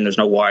screen. There's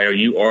no wire.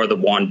 You are the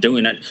one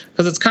doing it.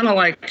 Because it's kind of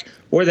like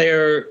we're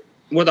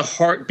the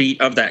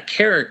heartbeat of that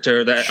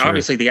character that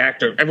obviously the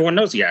actor, everyone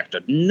knows the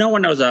actor. No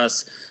one knows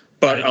us.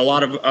 But a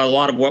lot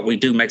of what we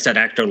do makes that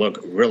actor look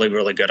really,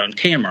 really good on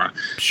camera.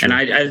 Sure.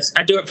 And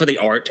I do it for the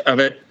art of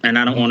it, and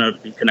I don't want to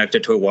be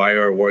connected to a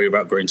wire or worry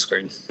about green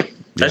screen.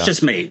 That's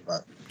just me.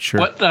 But.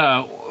 Sure.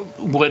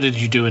 What did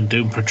you do in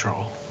Doom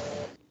Patrol?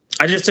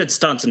 I just did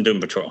stunts in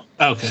Doom Patrol.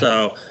 Okay.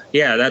 So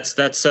yeah, that's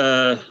it's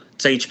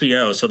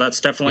HBO. So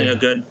that's definitely a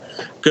good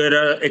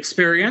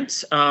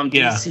experience.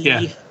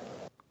 DC,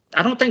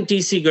 I don't think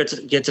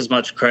DC gets as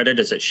much credit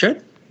as it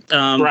should.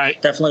 Right.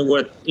 Definitely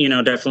with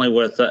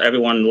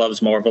everyone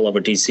loves Marvel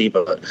over DC,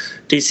 but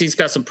DC's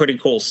got some pretty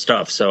cool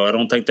stuff, so I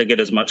don't think they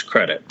get as much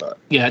credit. But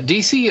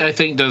DC I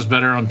think does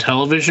better on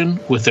television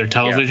with their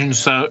television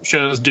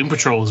shows. Doom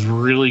Patrol is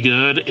really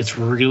good. It's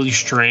really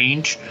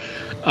strange,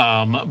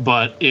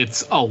 but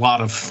it's a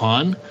lot of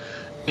fun,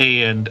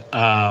 and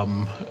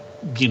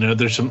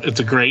it's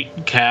a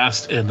great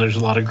cast and there's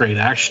a lot of great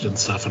action and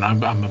stuff, and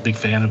I'm a big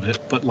fan of it.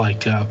 But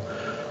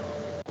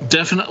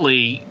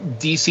definitely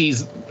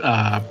DC's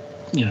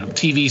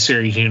TV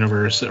series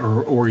universe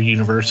or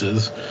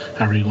universes,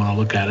 however you want to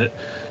look at it,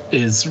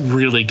 is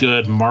really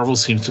good. Marvel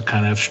seems to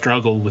kind of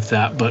struggle with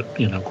that, but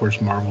of course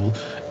Marvel,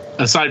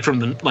 aside from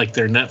their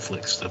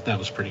Netflix stuff, that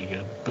was pretty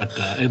good. But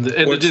and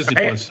the Disney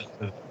Plus.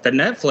 The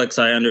Netflix,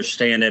 I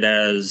understand it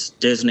as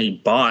Disney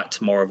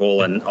bought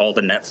Marvel and all the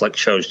Netflix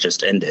shows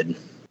just ended.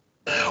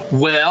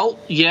 Well,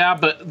 yeah,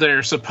 but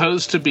they're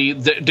supposed to be.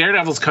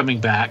 Daredevil's coming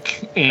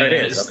back. And it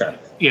is, okay.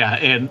 Yeah,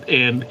 and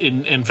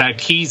in fact,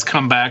 he's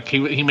come back.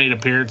 He made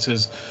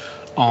appearances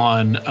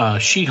on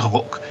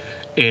She-Hulk,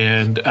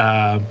 and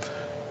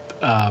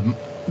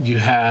you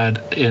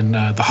had in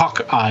the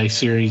Hawkeye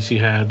series,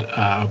 you had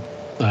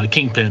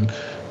Kingpin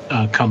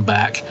come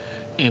back,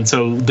 and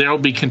so they'll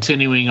be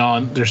continuing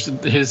on.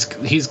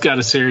 He's got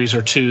a series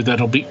or two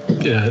that'll be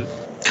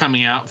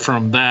coming out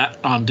from that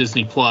on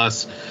Disney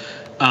Plus.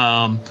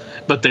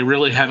 But they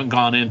really haven't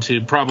gone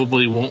into,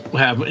 probably won't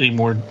have any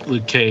more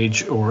Luke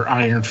Cage or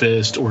Iron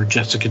Fist or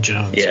Jessica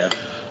Jones. Yeah.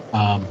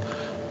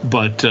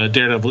 But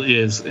Daredevil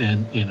is,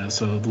 and,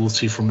 so we'll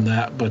see from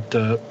that.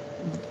 But,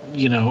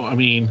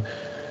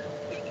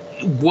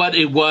 what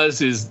it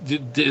was is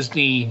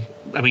Disney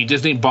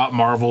bought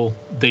Marvel.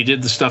 They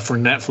did the stuff for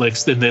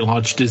Netflix. Then they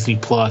launched Disney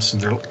Plus,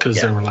 and they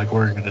were like,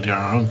 we're going to do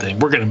our own thing.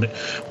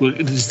 We'll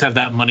just have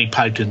that money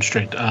piped in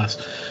straight to us.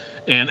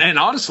 And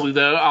honestly,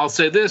 though, I'll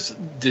say this: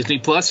 Disney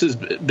Plus has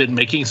been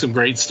making some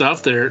great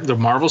stuff. The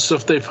Marvel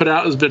stuff they put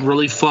out has been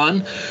really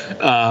fun.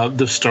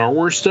 The Star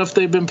Wars stuff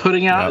they've been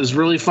putting out is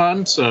really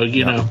fun. So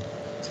yeah,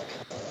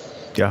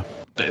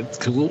 it's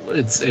cool. I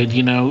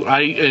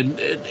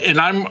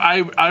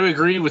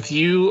agree with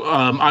you.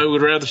 I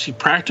would rather see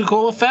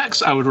practical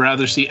effects. I would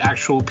rather see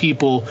actual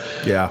people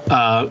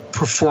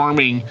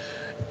performing.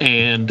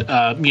 And,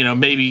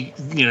 maybe,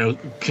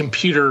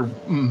 computer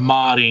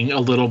modding a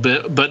little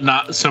bit, but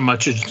not so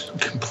much as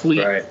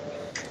complete,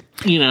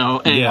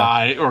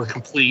 AI or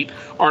complete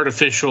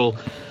artificial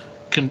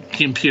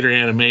computer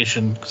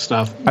animation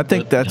stuff. I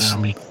think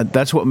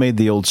that's what made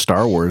the old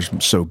Star Wars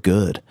so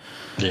good.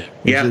 Yeah.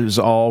 It was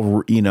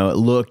all,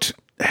 it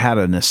had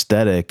an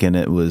aesthetic, and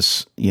it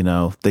was,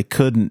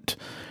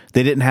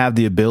 they didn't have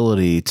the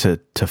ability to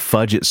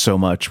fudge it so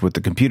much with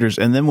the computers.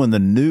 And then when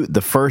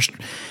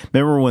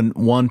remember when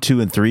 1,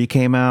 2, and 3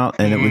 came out,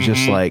 and it was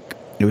just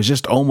it was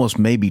just almost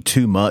maybe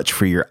too much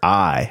for your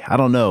eye. I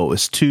don't know. It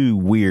was too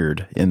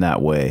weird in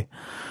that way.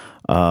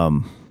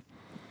 But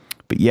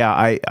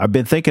yeah, I've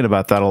been thinking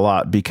about that a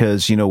lot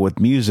because, with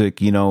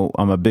music,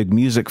 I'm a big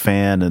music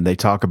fan, and they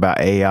talk about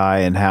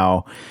AI and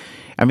how,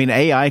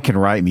 AI can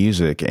write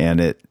music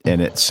and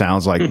it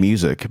sounds like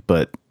music,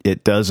 but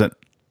it doesn't.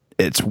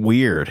 It's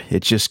weird.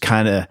 It's just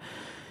kind of,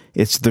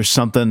 there's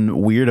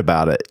something weird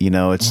about it.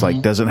 It's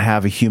doesn't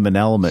have a human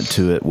element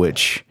to it,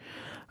 which,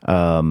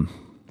 I'm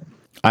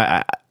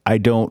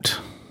not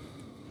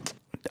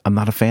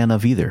a fan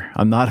of either.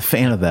 I'm not a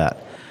fan of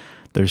that.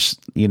 There's,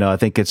 I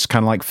think it's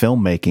kind of like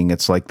filmmaking.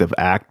 It's like the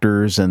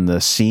actors and the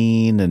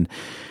scene. And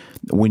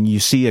when you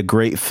see a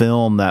great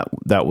film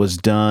that was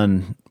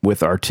done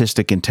with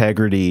artistic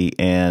integrity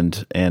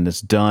and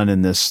it's done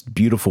in this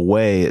beautiful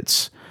way,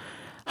 it's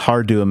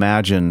hard to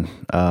imagine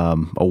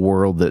a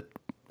world that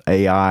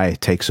AI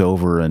takes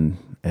over and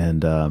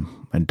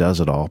does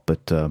it all.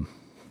 But I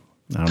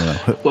don't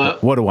know. Well,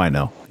 what do I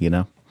know?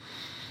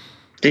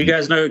 Do you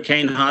guys know who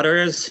Kane Hodder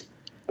is?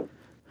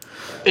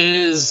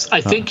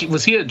 I think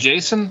was he at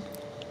Jason?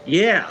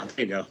 Yeah,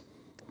 there you go.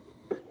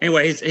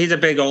 Anyway, he's a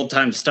big old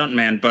time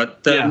stuntman.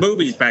 But the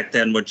movies back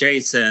then with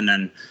Jason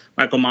and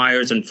Michael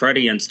Myers and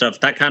Freddy and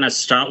stuff, that kind of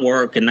stunt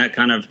work and that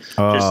kind of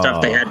just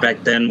stuff they had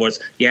back then was,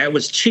 it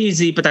was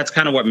cheesy, but that's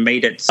kind of what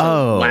made it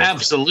so last,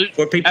 absolutely,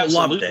 where people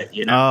loved it,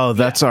 you know? Oh,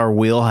 that's our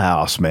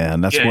wheelhouse,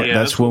 man. That's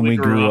when we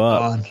grew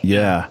up.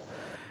 Yeah.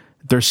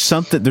 There's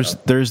something,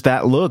 there's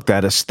that look,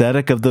 that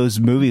aesthetic of those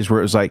movies where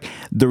it was like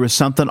there was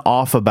something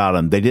off about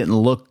them. They didn't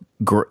look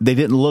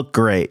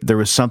great. There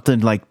was something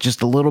like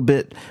just a little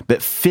bit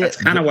fit. That's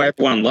kind of why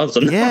everyone loves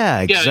them.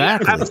 Yeah,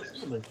 exactly. Yeah,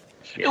 absolutely.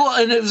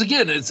 Well, and it was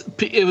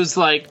it was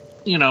like,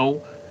 you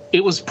know,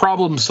 it was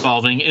problem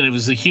solving, and it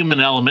was the human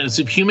element. It's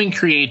a human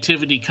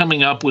creativity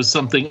coming up with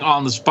something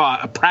on the spot,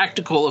 a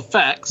practical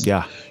effects.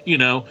 Yeah, you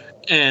know,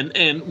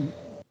 and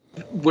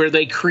where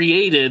they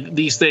created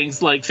these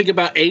things. Like, think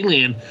about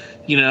Alien.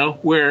 You know,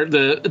 where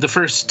the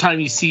first time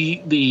you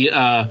see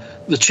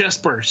the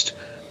chest burst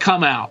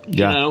come out,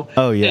 you know,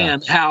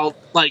 and how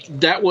like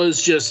that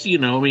was just, you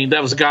know, I mean,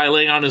 that was a guy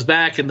laying on his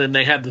back, and then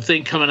they had the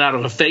thing coming out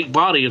of a fake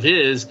body of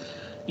his,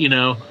 you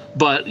know.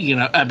 But, you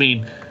know, I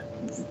mean,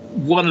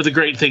 one of the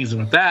great things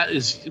about that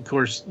is, of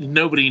course,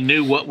 nobody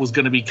knew what was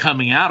going to be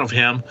coming out of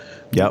him.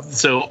 Yep.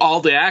 So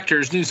all the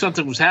actors knew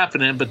something was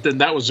happening, but then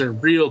that was their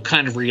real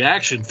kind of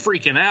reaction,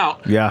 freaking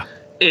out. Yeah.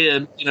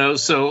 And, you know,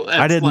 so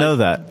I didn't know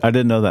that. I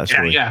didn't know that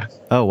story. Yeah.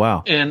 Oh,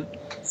 wow. And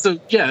so,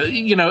 yeah,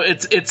 you know,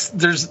 it's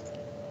there's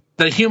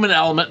the human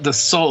element, the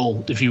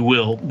soul, if you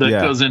will, that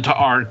goes into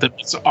art, that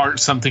makes art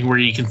something where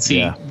you can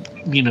see,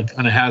 you know,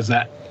 kind of has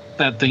that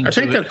thing. I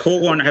think a cool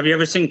one. Have you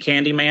ever seen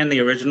Candyman, the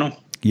original?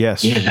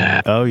 Yes.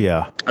 Yeah. Oh,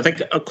 yeah. I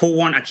think a cool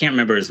one. I can't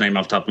remember his name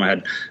off the top of my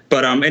head.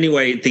 But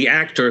anyway, the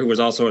actor who was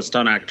also a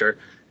stunt actor,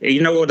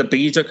 you know where the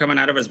beads are coming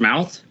out of his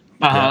mouth?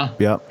 Uh-huh.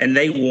 Yeah. And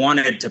they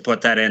wanted to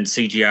put that in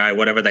CGI,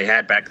 whatever they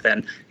had back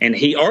then. And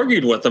he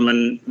argued with them,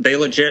 and they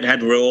legit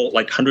had real,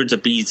 like, hundreds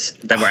of beads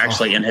that were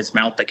actually in his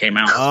mouth that came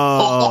out.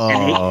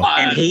 Oh.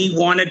 And he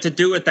wanted to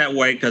do it that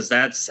way because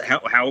that's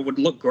how it would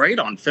look great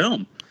on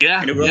film.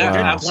 Yeah, and it really did.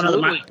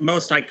 absolutely. One of the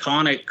most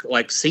iconic,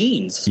 like,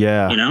 scenes.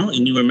 Yeah. You know,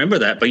 and you remember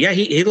that. But yeah,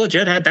 he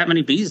legit had that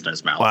many bees in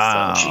his mouth.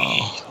 Wow.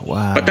 So.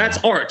 Wow. But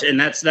that's art, and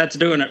that's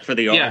doing it for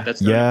the art. Yeah. That's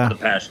doing it for the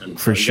passion.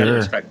 For so sure. You gotta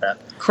respect that.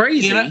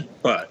 Crazy, You know,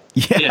 but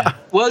yeah.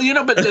 Well, you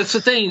know, but that's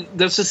the thing.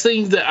 That's the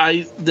thing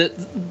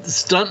that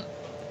stunt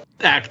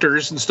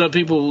actors and stunt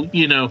people,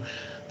 you know,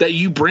 that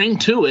you bring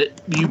to it.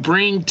 You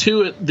bring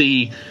to it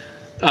the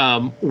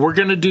we're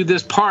going to do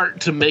this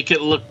part to make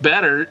it look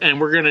better, and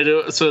we're going to do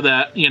it so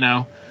that, you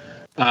know,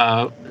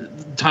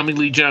 Tommy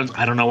Lee Jones.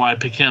 I don't know why I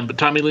pick him, but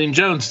Tommy Lee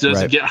Jones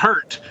doesn't get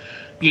hurt.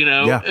 You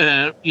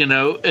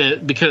know,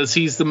 because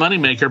he's the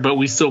moneymaker, but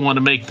we still want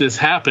to make this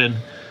happen.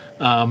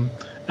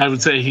 I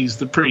would say he's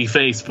the pretty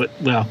face, but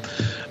you know,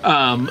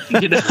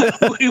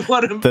 we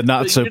want him the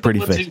not so pretty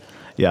face.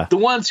 The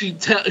ones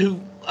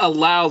who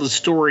allow the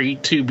story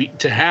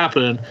to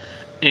happen.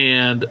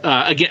 And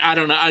again, I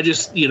don't know. I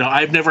just, you know,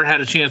 I've never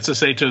had a chance to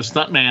say to a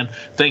stuntman,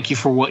 "Thank you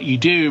for what you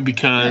do,"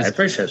 because I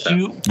appreciate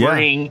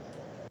that.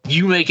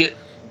 You make it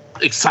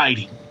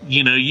exciting.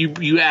 You know,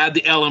 you add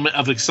the element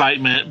of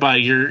excitement by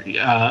your,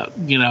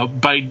 you know,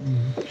 by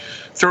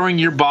throwing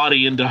your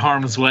body into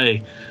harm's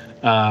way.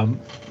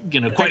 You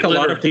know, I think a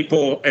lot of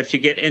people, if you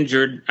get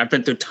injured, I've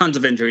been through tons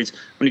of injuries.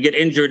 When you get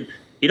injured,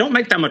 you don't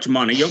make that much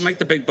money. You don't make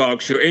the big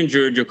bucks. You're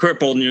injured. You're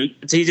crippled. And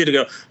it's easy to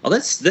go, "Oh,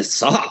 this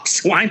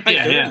sucks. Why am I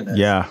doing this?"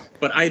 Yeah.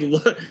 But I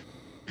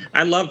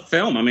love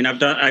film. I mean,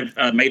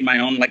 I've made my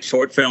own, like,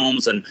 short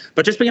films,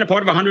 but just being a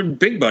part of 100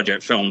 big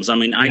budget films. I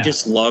mean, I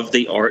just love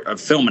the art of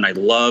film, and I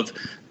love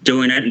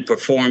doing it and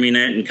performing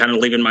it and kind of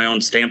leaving my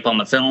own stamp on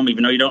the film.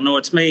 Even though you don't know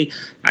it's me,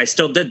 I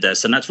still did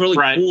this, and that's really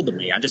cool to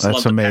me. I just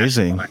love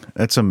amazing.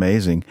 That's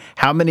amazing.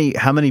 How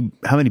many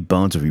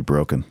bones have you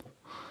broken?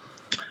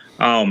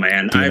 Oh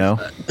man, Do you know?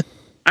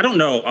 I don't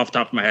know off the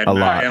top of my head. A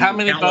lot. How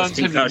many bones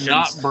have you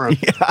not broken?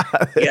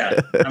 Yeah,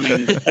 I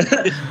mean,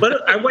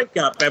 but I wake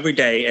up every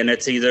day and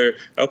it's either,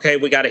 okay,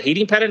 we got a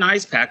heating pad and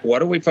ice pack.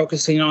 What are we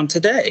focusing on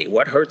today?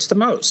 What hurts the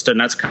most? And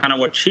that's kind of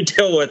what you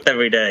deal with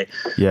every day.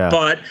 Yeah.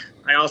 But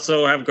I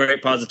also have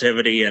great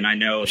positivity, and I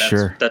know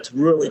that's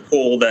really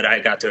cool that I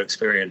got to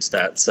experience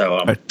that. So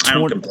I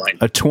don't complain.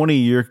 A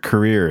 20-year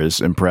career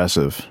is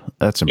impressive.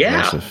 That's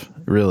impressive,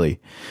 really.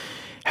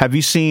 Have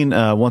you seen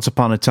Once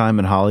Upon a Time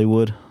in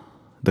Hollywood?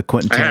 The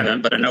Quentin. I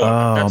haven't, but I know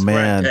that's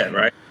Brad Pitt,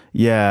 right?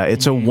 Yeah,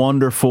 it's a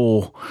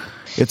wonderful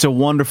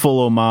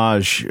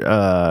homage to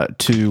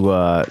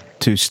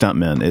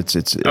stuntmen.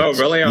 It's oh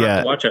really? I'll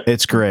have to watch it.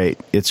 It's great.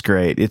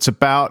 It's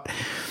about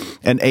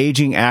an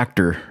aging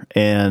actor,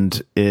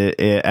 and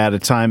at a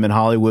time in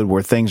Hollywood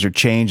where things are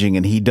changing,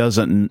 and he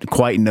doesn't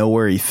quite know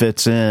where he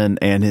fits in,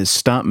 and his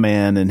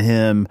stuntman and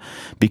him,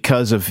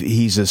 because of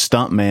he's a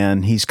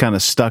stuntman, he's kind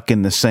of stuck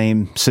in the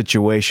same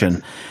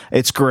situation.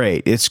 It's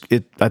great.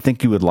 I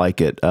think you would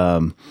like it.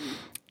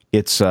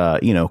 It's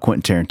you know,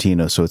 Quentin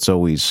Tarantino, so it's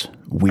always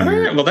weird. All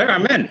right, well, there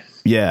I'm in.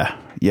 Yeah,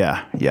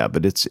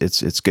 but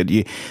it's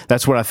good.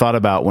 That's what I thought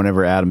about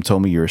whenever Adam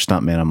told me you're a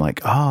stuntman. I'm like,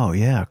 oh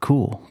yeah,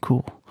 cool.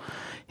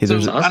 So,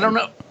 awesome. I don't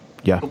know.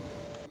 Yeah.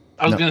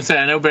 I was going to say,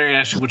 I know Barry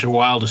asked you what's your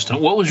wildest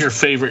stunt. What was your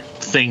favorite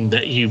thing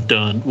that you've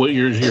done? What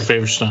your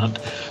favorite stunt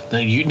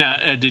that you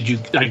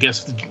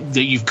that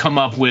you've come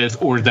up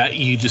with, or that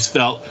you just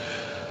felt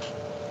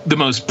the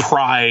most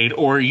pride,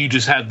 or you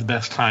just had the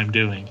best time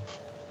doing?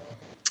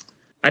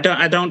 I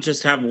don't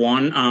just have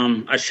one.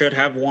 I should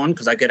have one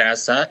because I get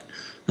asked that.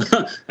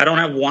 I don't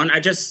have one. I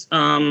just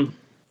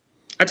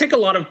I take a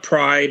lot of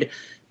pride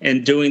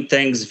in doing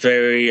things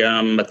very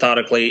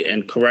methodically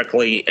and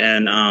correctly,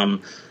 and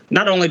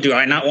not only do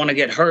I not want to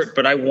get hurt,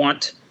 but I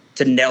want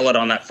to nail it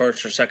on that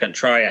first or second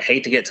try. I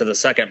hate to get to the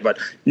second, but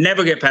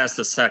never get past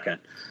the second.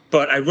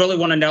 But I really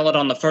want to nail it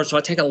on the first, so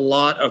I take a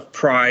lot of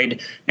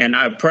pride and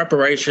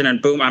preparation,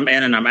 and boom, I'm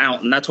in and I'm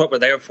out, and that's what we're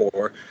there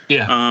for.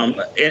 Yeah.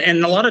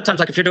 And a lot of times,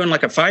 like if you're doing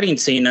like a fighting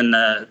scene and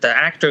the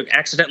actor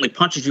accidentally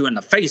punches you in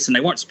the face and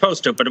they weren't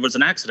supposed to, but it was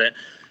an accident,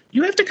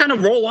 you have to kind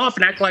of roll off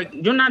and act like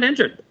you're not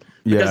injured.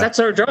 Because that's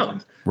our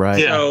job.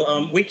 Right.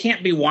 So we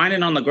can't be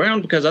whining on the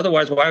ground, because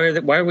otherwise,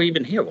 why are we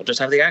even here? We'll just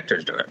have the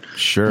actors do it.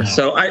 Sure.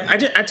 So I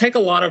take a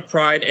lot of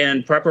pride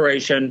in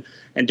preparation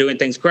and doing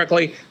things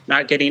correctly,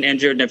 not getting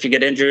injured. And if you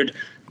get injured,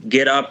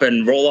 get up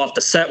and roll off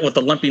the set with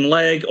a limping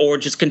leg, or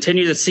just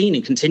continue the scene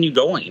and continue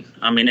going.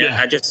 I mean,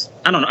 I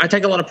don't know. I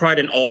take a lot of pride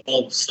in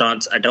all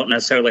stunts. I don't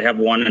necessarily have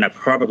one, and I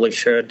probably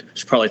should. I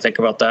should probably think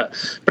about that.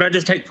 But I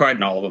just take pride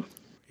in all of them.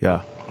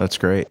 Yeah, that's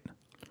great.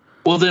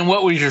 Well, then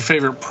what was your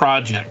favorite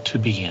project to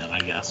be in, I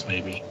guess,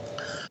 maybe?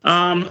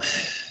 I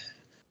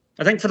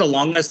think for the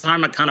longest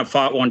time, I kind of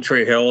fought One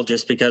Tree Hill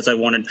just because I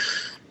wanted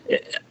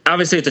 –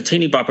 obviously, it's a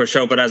teeny bopper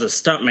show, but as a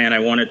stuntman, I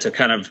wanted to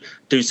kind of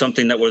do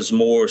something that was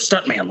more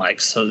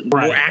stuntman-like, so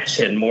more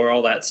action, more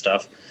all that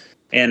stuff.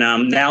 And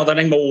now that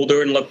I'm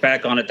older and look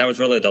back on it, that was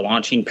really the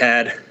launching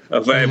pad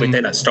of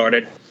everything that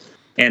started.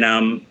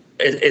 And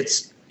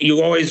it's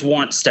you always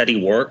want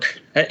steady work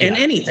in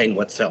anything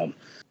with film.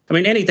 I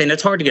mean, anything.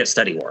 It's hard to get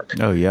steady work.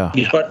 Oh, yeah.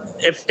 But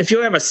if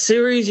you have a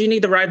series, you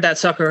need to ride that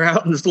sucker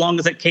out as long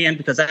as it can,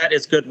 because that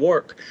is good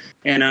work.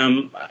 And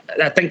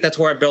I think that's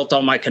where I built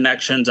all my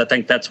connections. I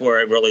think that's where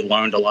I really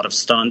learned a lot of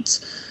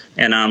stunts.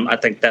 And I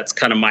think that's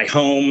kind of my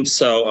home.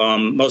 So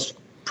most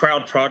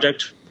proud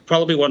project,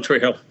 probably One Tree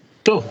Hill.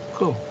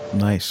 Cool.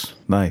 Nice.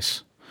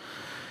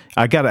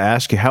 I got to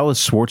ask you, how was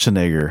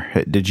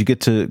Schwarzenegger? Did you get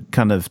to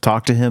kind of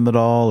talk to him at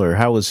all, or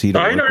how was he?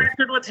 I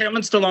interacted with him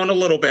and Stallone a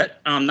little bit,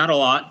 not a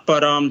lot, but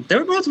they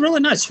were both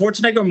really nice.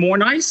 Schwarzenegger more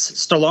nice.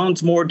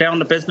 Stallone's more down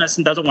to business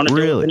and doesn't want to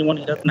deal with anyone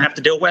he doesn't have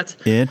to deal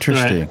with.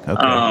 Interesting. Right.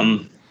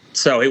 Okay.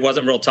 So he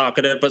wasn't real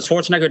talkative, but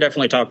Schwarzenegger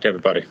definitely talked to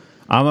everybody.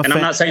 I'm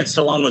not saying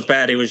Stallone was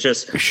bad. He was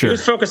just he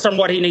was focused on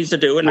what he needs to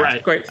do, and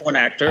that's great for an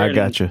actor. I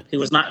gotcha. He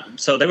was not.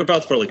 So they were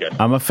both really good.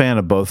 I'm a fan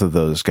of both of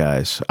those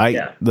guys.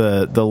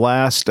 The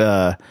last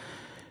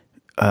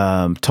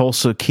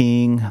Tulsa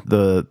King,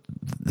 I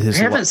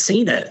haven't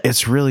seen it.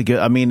 It's really good.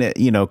 I mean,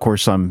 of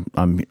course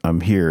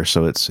I'm here,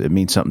 so it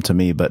means something to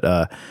me. But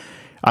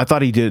I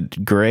thought he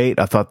did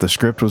great. I thought the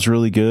script was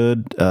really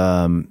good,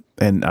 and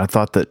I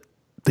thought that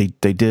they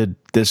did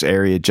this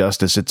area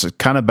justice. It's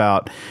kind of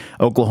about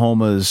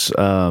Oklahoma's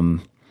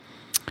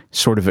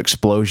sort of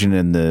explosion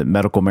in the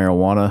medical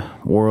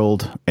marijuana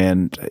world,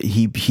 and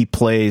he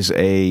plays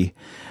a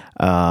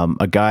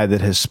guy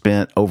that has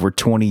spent over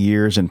 20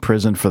 years in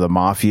prison for the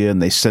mafia,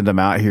 and they send him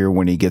out here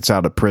when he gets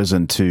out of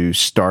prison to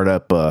start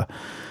up a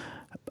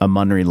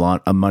money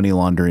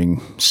laundering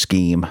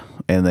scheme,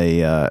 and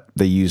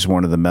they use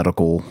one of the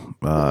medical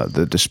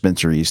the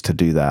dispensaries to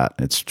do that.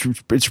 It's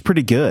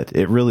pretty good.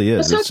 It really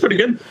is. That sounds pretty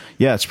good.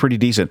 Yeah, it's pretty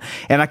decent.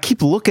 And I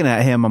keep looking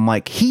at him. I'm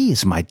like, he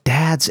is my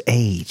dad's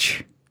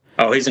age.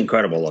 Oh, he's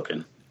incredible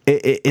looking.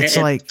 It's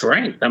like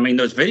strength. I mean,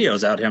 those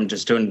videos out him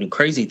just doing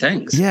crazy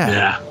things.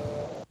 Yeah.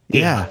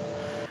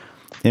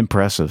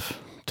 Impressive.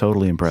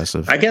 Totally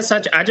impressive. I guess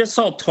I just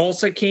saw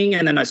Tulsa King,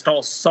 and then I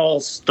saw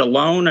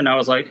Stallone, and I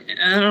was like,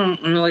 I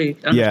don't really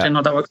understand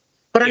how that works.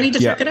 But I need to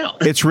check it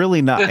out. It's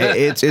really not.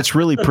 It's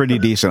really pretty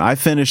decent. I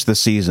finished the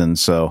season,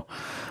 so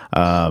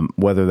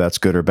whether that's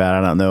good or bad,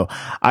 I don't know.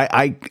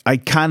 I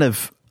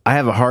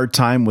have a hard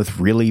time with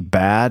really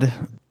badly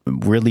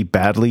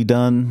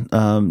done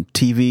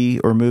TV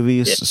or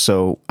movies. Yeah.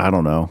 So I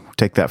don't know.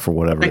 Take that for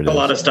whatever. I think a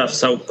lot of stuff's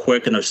so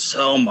quick, and there's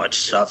so much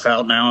stuff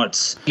out now. We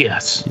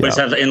just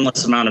have an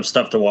endless amount of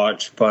stuff to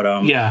watch. But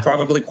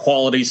probably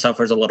quality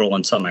suffers a little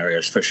in some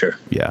areas for sure.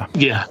 Yeah.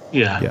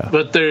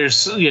 But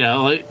there's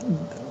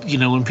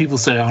when people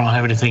say I don't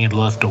have anything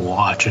left to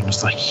watch, and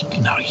it's like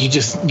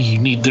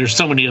there's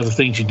so many other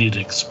things you need to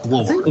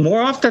explore. I think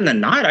more often than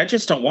not, I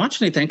just don't watch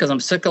anything because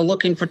I'm sick of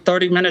looking for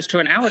 30 minutes to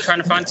an hour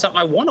trying to find something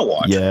I want to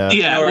watch.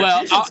 Yeah. Our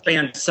attention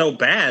span's so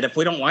bad. If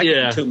we don't like it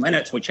in 2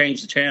 minutes, we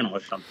change the channel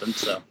or something.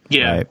 So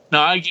no,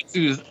 I get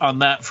you on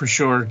that for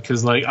sure,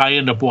 because I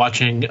end up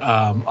watching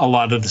a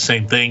lot of the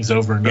same things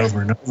over and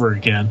over and over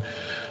again.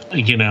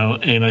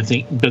 And I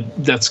think,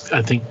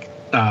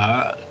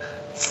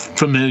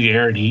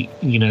 familiarity,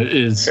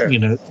 is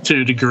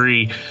to a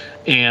degree.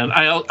 And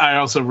I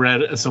also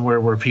read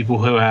somewhere where people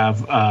who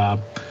have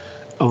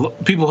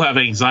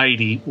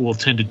anxiety will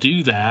tend to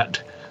do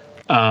that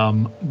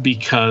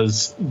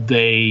because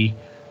they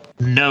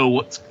know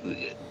what's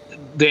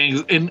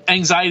the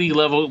anxiety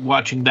level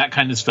watching that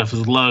kind of stuff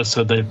is low,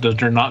 so that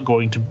they're not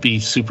going to be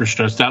super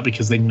stressed out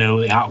because they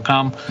know the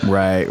outcome.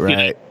 Right. You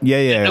know?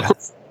 Yeah. Of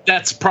course,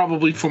 that's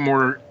probably for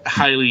more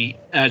highly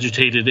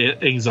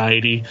agitated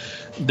anxiety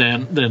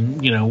than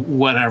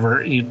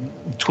whatever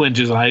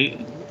twinges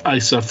I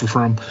suffer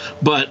from.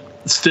 But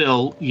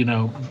still,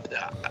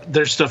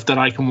 there's stuff that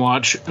I can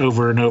watch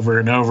over and over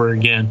and over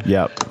again.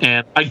 Yep.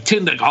 And I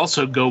tend to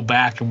also go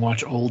back and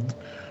watch old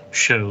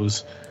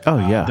shows. Oh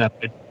yeah. That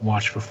I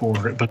watched before,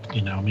 but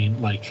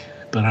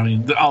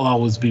I'll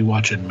always be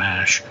watching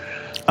MASH.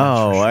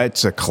 Oh,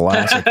 it's a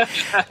classic.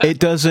 It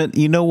doesn't.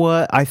 You know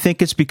what? I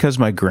think it's because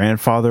my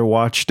grandfather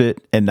watched it,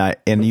 and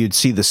you'd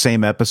see the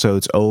same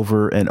episodes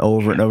over and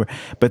over and over.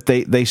 But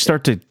they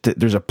start to.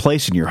 There's a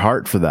place in your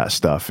heart for that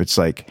stuff. It's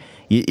like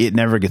it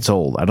never gets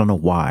old. I don't know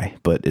why,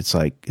 but it's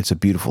like it's a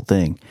beautiful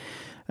thing.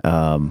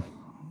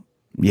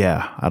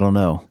 Yeah, I don't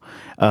know.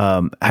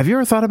 Have you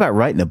ever thought about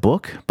writing a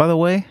book? By the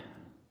way.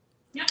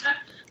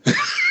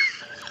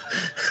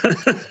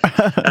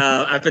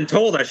 I've been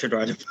told I should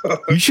write a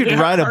book. You should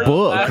write a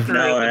book.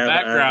 No, in the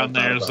background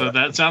there, so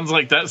that sounds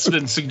like that's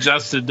been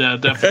suggested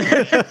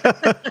definitely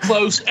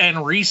close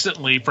and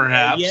recently,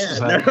 perhaps. Yeah,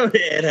 no,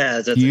 it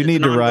has. You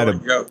need to write a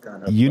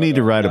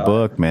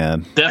book,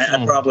 man.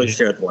 Definitely, I probably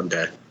should one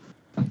day.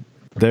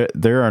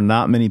 There are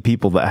not many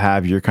people that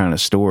have your kind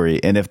of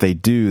story, and if they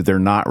do, they're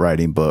not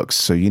writing books.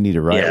 So you need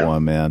to write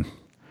one, man.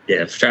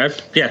 Yeah, I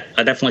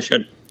definitely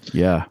should.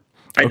 Yeah.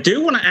 I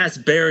do want to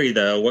ask Barry,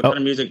 though, what kind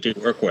of music do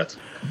you work with?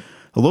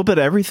 A little bit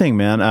of everything,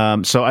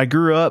 man. So I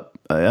grew up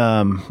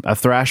a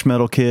thrash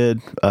metal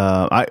kid.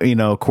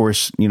 Of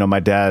course,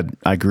 my dad,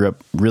 I grew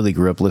up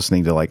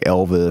listening to like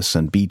Elvis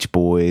and Beach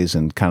Boys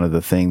and kind of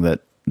the thing that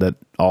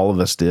all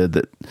of us did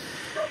that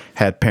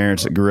had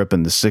parents that grew up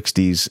in the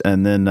 60s.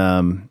 And then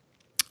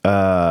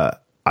I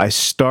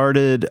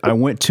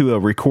went to a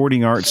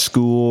recording arts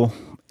school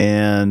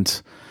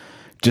and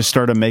just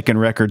started making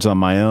records on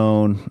my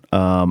own.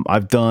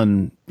 I've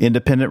done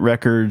independent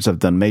records. I've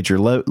done major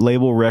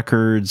label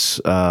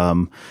records.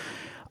 I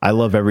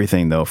love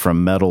everything though,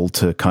 from metal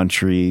to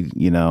country.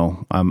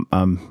 I'm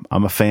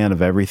a fan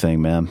of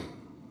everything, man.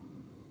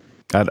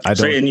 I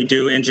don't. And you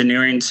do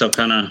engineering, so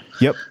kind of.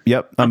 Yep.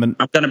 I'm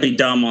going to be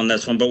dumb on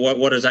this one, but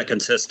what does that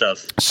consist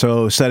of?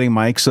 So setting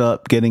mics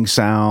up, getting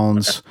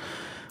sounds. Okay.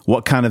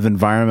 What kind of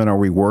environment are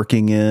we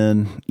working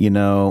in?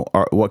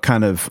 Or what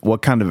kind of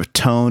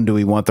tone do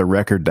we want the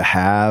record to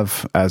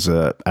have as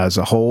a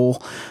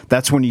whole?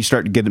 That's when you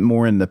start to get it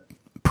more in the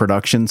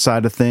production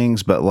side of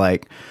things. But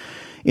like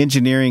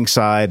engineering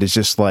side is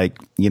just like,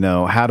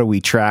 how do we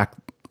track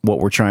what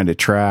we're trying to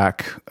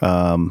track?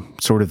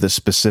 Sort of the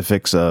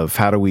specifics of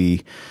how do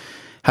we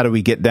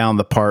get down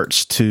the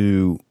parts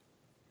to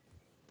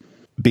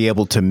be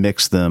able to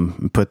mix them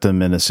and put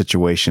them in a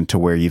situation to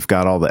where you've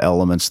got all the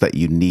elements that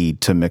you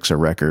need to mix a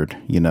record,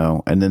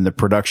 and then the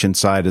production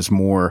side is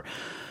more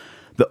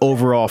the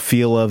overall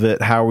feel of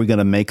it. How are we going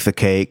to make the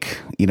cake?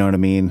 You know what I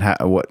mean?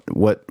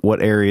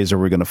 What areas are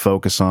we going to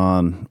focus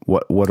on?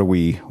 What are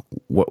we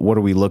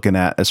looking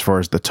at as far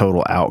as the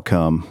total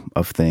outcome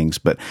of things?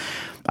 But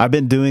I've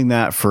been doing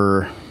that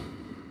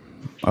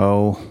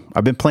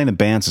I've been playing in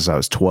bands since I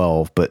was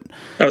 12, but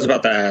I was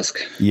about to ask.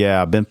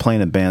 Yeah, I've been playing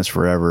in bands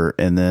forever.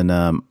 And then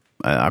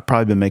I've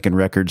probably been making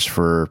records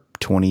for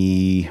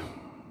 28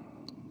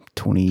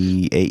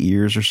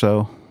 years or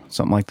so,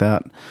 something like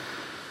that.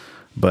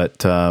 But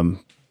do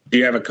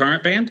you have a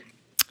current band?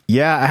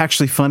 Yeah,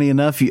 actually, funny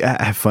enough, you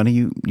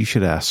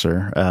should ask,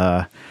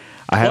 sir.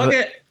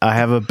 I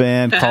have a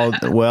band called,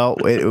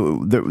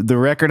 the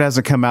record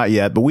hasn't come out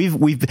yet, but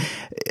we've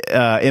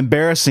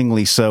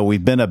embarrassingly so,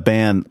 we've been a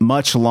band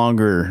much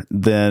longer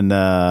than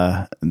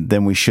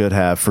we should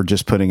have for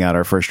just putting out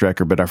our first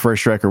record. But our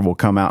first record will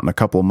come out in a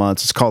couple of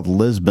months. It's called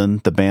Lisbon.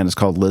 The band is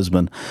called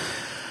Lisbon.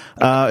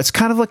 It's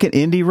kind of like an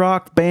indie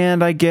rock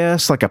band, I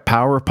guess, like a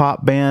power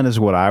pop band is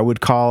what I would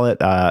call it.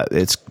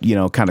 It's,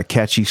 kind of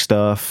catchy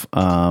stuff.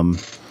 What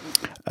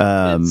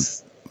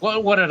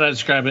did I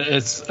describe it?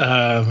 It's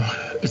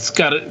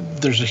got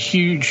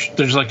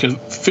there's like a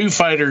Foo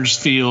Fighters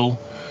feel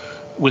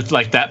with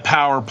like that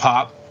power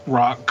pop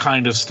rock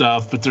kind of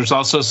stuff, but there's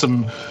also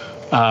some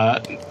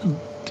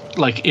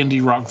like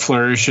indie rock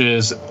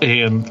flourishes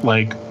and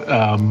like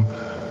a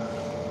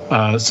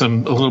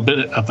little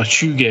bit of a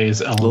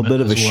shoegaze element. A little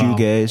bit of a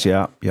shoegaze,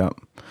 yeah.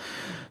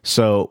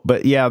 So,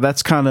 but yeah,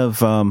 that's kind of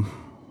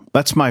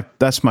that's my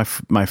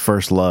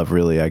first love,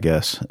 really, I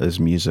guess, is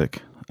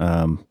music.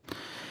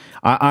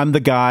 I'm the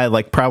guy,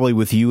 like probably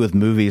with you with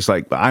movies,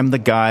 like I'm the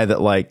guy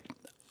that like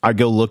I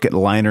go look at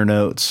liner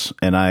notes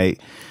and I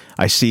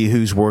see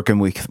who's working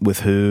with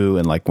who,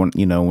 and like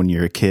when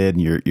you're a kid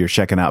and you're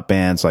checking out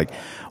bands, like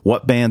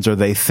what bands are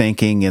they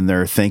thinking in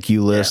their thank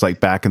you list, like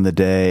back in the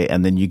day,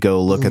 and then you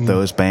go look at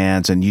those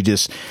bands and you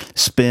just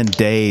spend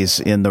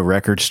days in the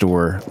record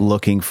store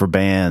looking for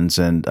bands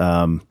and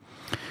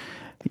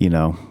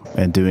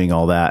and doing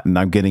all that. And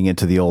I'm getting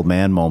into the old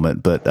man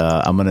moment, but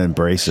I'm going to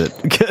embrace it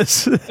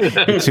because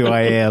it's who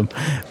I am.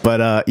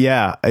 But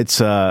yeah,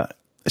 it's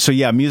so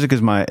yeah, music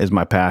is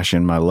my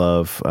passion, my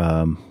love.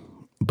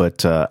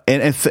 But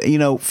you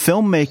know,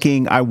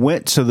 filmmaking. I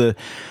went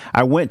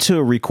to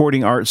a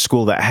recording art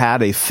school that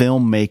had a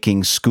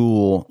filmmaking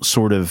school.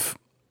 Sort of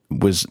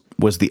was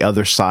the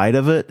other side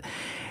of it,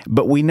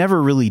 but we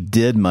never really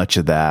did much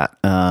of that.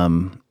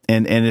 And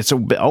it's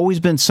always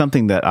been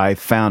something that I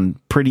found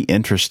pretty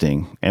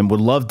interesting and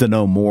would love to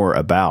know more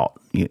about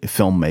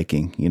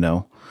filmmaking. You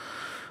know.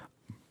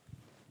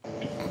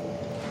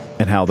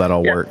 And how that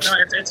all works. No,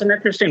 it's an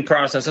interesting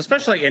process,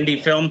 especially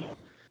indie film.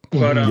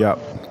 But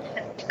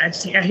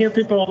I hear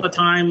people all the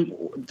time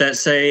that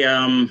say,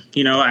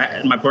 you know,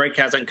 my break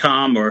hasn't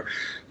come, or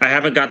I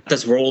haven't got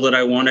this role that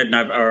I wanted, and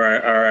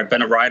I've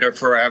been a writer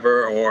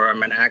forever, or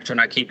I'm an actor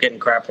and I keep getting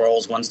crap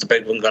roles. When's the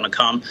big one going to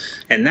come?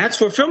 And that's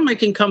where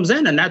filmmaking comes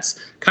in, and that's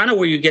kind of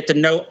where you get to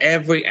know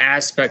every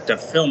aspect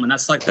of film, and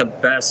that's like the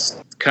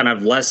best kind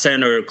of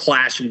lesson or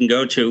class you can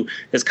go to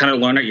is kind of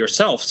learn it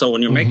yourself. So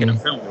when you're making a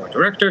film, you're a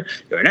director,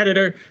 you're an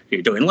editor,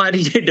 you're doing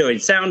lighting, you're doing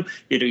sound,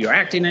 you do your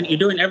acting, and you're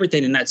doing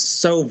everything. And that's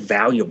so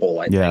valuable,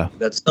 I think.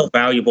 That's so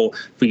valuable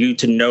for you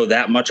to know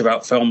that much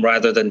about film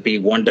rather than be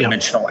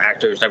one-dimensional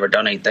actor who's never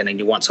done anything and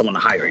you want someone to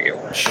hire you.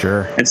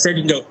 Sure. Instead,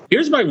 you can go,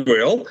 here's my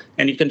reel,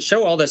 and you can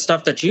show all this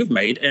stuff that you've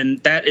made, and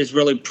that is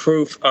really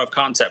proof of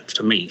concept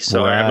to me.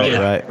 So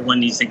everyone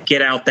needs to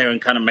get out there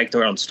and kind of make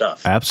their own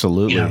stuff.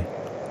 Absolutely. Yeah.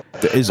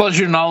 Plus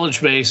your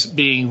knowledge base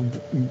being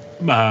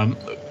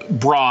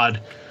broad,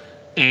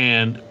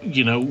 and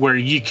you know where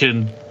you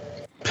can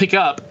pick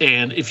up,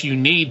 and if you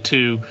need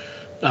to,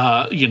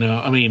 you know,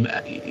 I mean,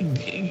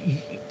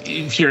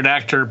 if you're an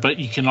actor, but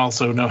you can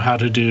also know how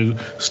to do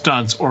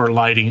stunts or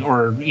lighting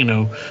or, you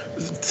know,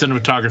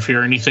 cinematography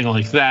or anything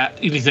like that,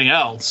 anything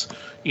else,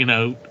 you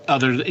know,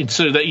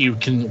 so that you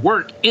can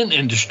work in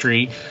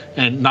industry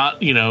and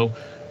not, you know,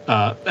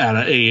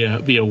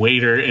 be a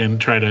waiter and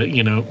try to,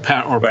 you know,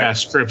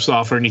 pass scripts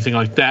off or anything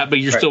like that, but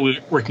you're still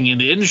working in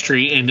the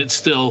industry and it's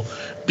still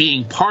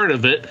being part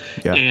of it.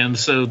 Yeah. And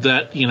so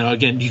that, you know,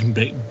 again, you can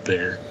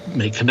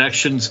make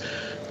connections,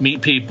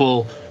 meet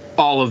people,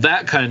 all of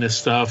that kind of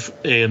stuff.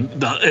 And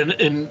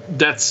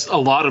that's a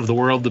lot of the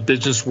world, the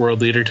business world,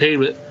 the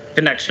entertainment.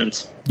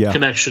 Connections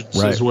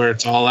is where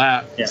it's all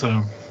at. Yeah.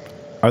 So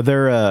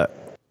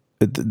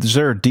is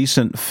there a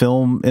decent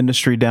film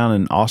industry down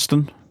in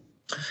Austin?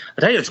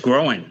 I tell you, it's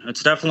growing.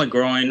 It's definitely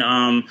growing.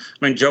 I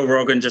mean, Joe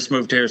Rogan just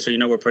moved here, so you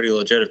know we're pretty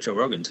legit if Joe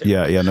Rogan's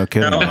here. Yeah, no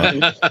kidding.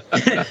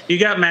 You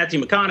got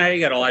Matthew McConaughey, you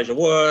got Elijah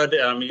Wood,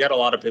 you got a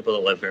lot of people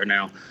that live here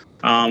now.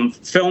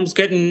 Film's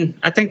getting.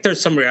 I think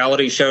there's some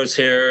reality shows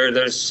here.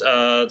 There's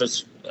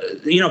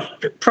you know,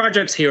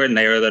 projects here and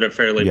there that are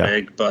fairly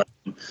big, but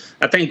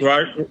I think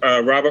Robert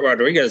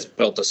Rodriguez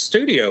built a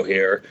studio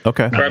here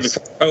right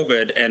before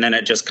COVID, and then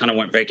it just kind of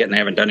went vacant and they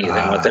haven't done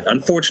anything with it,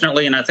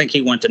 unfortunately. And I think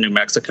he went to New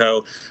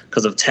Mexico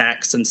because of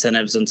tax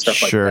incentives and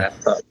stuff like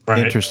that. But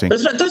interesting.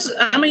 There's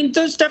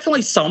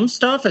definitely some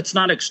stuff. It's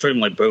not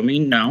extremely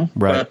booming,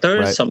 but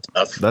there's some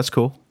stuff. That's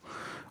cool.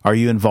 Are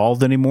you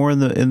involved anymore in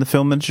the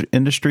film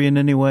industry in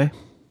any way?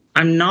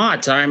 I'm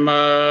not. I'm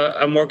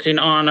working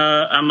on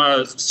I'm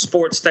a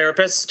sports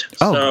therapist.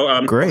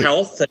 So great.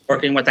 Health and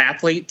working with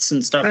athletes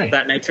and stuff of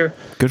that nature.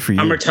 Good for you.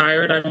 I'm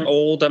retired. I'm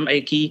old. I'm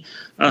achy.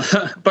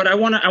 But I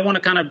want to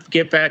kind of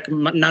give back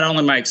not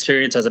only my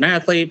experience as an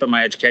athlete, but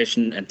my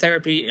education and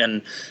therapy,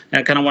 and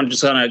I kind of want to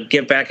just kind of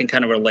give back and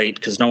kind of relate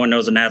because no one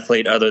knows an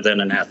athlete other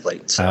than an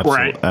athlete. So.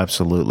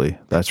 Absolutely.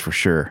 That's for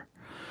sure.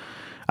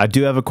 I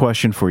do have a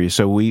question for you.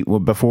 So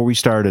before we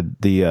started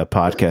the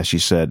podcast, you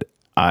said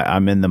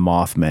I'm in the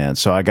Mothman,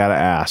 so I got to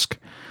ask.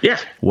 Yeah.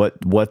 What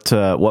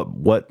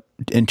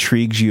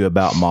intrigues you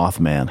about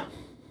Mothman?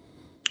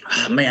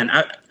 Man,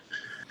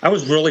 I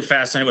was really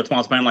fascinated with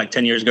Mothman like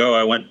 10 years ago.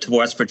 I went to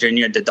West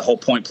Virginia, did the whole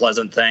Point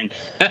Pleasant thing.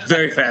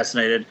 Very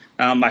fascinated.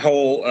 My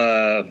whole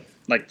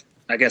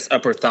I guess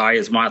upper thigh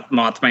is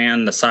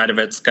Mothman. The side of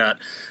it's got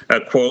a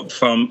quote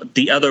from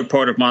the other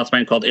part of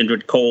Mothman called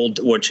Indrid Cold,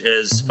 which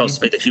is supposed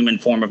to be the human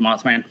form of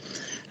Mothman.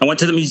 I went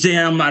to the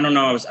museum. I don't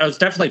know. I was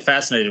definitely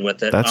fascinated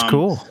with it. That's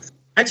cool.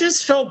 I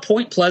just felt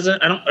Point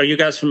Pleasant. Are you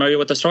guys familiar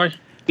with the story?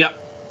 Yeah.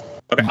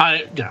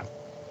 Okay.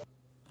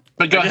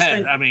 But go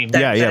ahead. I mean,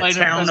 that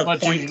town of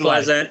Point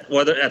Pleasant,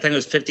 whether I think it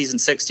was 50s and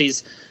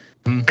 60s,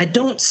 I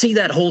don't see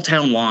that whole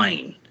town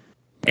lying.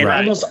 And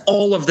almost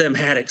all of them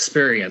had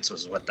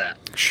experiences with that.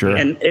 Sure.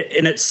 And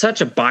it's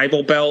such a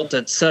Bible belt.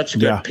 It's such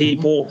good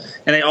people.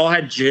 And they all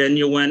had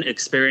genuine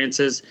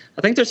experiences.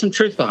 I think there's some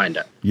truth behind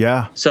it.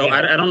 Yeah. So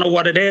I don't know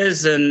what it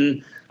is.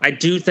 And I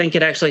do think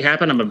it actually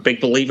happened. I'm a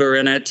big believer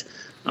in it.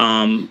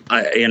 But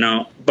I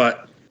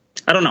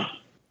don't know.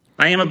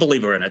 I am a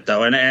believer in it,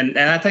 though. And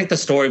I think the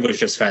story was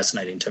just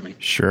fascinating to me.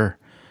 Sure.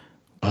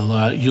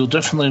 Well, you'll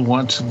definitely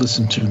want to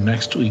listen to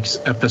next week's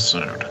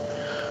episode.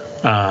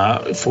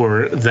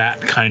 For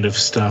that kind of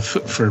stuff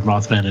for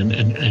Mothman and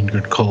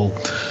Ingrid Cole.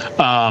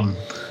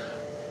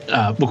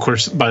 of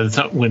course, by the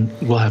time when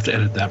we'll have to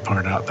edit that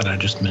part out that I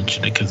just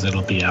mentioned it because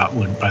it'll be out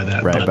by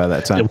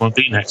that time. It won't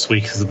be next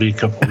week because it'll be a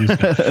couple weeks.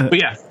 But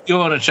yeah, you'll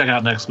want to check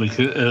out next week.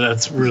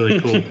 That's really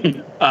cool.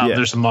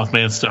 There's some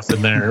Mothman stuff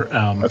in there.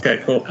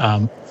 Okay, cool.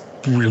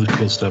 Really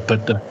cool stuff.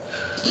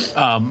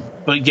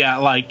 But yeah,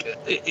 like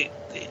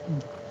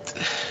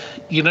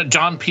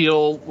John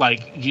Peel,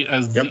 like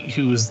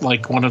who was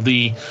like one of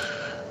the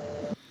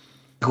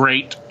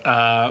great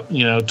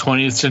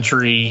 20th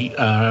century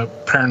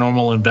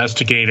paranormal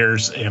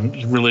investigators, and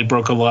he really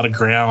broke a lot of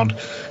ground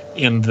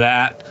in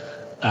that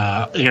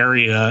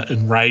area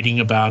and writing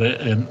about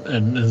it,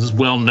 and is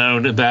well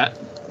known that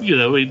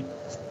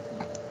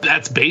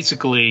that's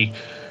basically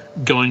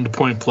going to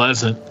Point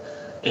Pleasant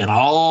and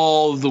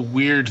all the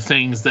weird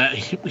things that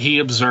he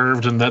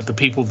observed and that the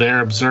people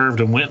there observed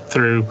and went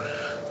through,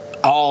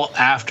 all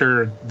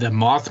after the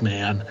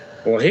Mothman.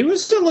 Well, he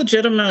was a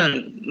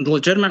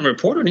legitimate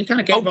reporter, and he kind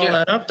of gave all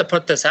that up to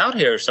put this out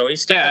here. So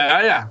he's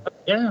yeah.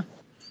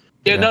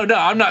 No,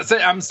 I'm not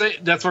saying. I'm saying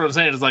that's what I'm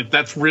saying is like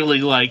that's really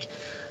like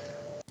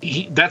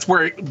that's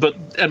where. But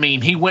I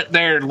mean, he went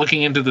there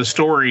looking into the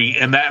story,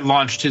 and that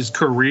launched his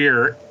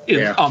career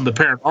on the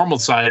paranormal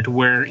side.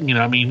 Where and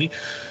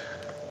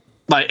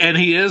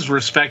he is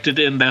respected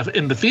in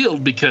the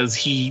field because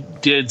he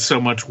did so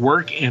much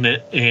work in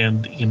it,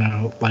 and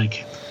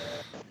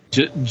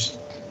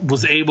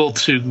was able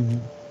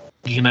to,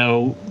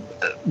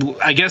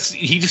 I guess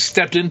he just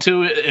stepped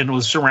into it and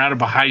was surrounded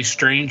by high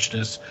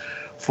strangeness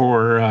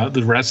for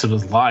the rest of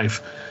his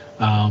life,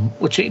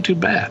 which ain't too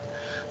bad.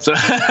 So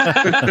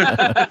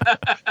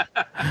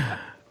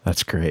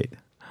that's great.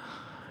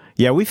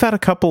 Yeah, we've had a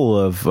couple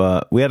of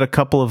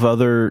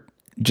other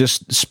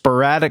just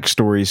sporadic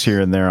stories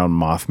here and there on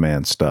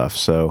Mothman stuff.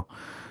 So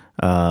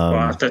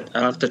I'll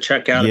have to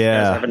check out if you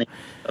guys have any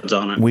episodes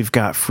on it. We've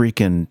got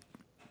freaking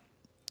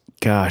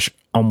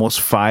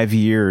almost 5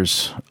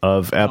 years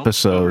of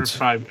episodes.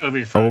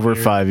 Over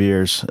 5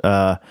 years.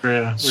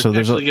 We're so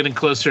there's getting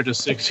closer to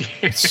 6 years.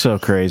 It's so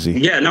crazy.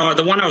 Yeah, no,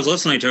 the one I was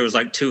listening to was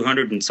like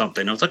 200 and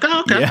something. I was like,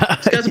 oh, okay. Yeah.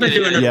 This guy's been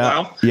doing it a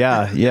while.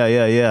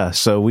 Yeah.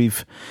 So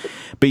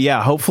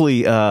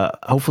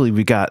hopefully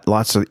we got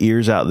lots of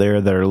ears out there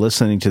that are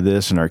listening to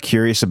this and are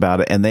curious about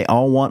it, and they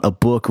all want a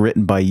book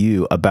written by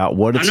you about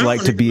what it's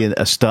like to be a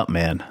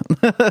stuntman.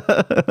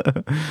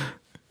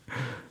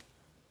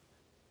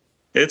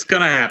 It's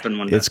going to happen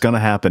one day. It's going to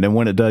happen. And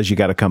when it does, you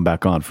got to come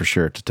back on for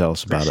sure to tell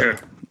us about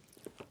it.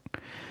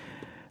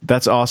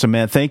 That's awesome,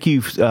 man. Thank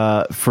you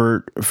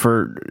for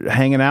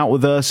hanging out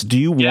with us. Do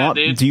you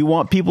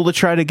want people to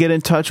try to get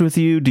in touch with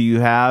you? Do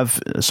you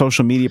have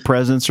social media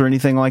presence or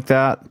anything like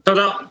that? So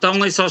the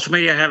only social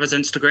media I have is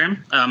Instagram.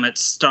 It's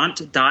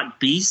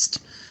stunt.beast.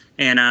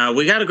 And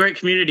we got a great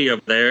community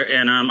over there.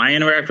 And I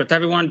interact with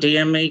everyone,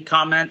 DM me,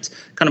 comment,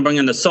 kind of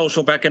bringing the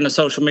social back into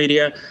social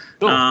media.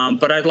 Cool.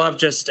 But I love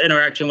just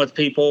interacting with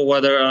people,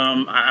 whether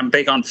I'm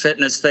big on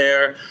fitness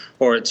there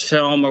or it's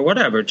film or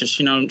whatever. Just,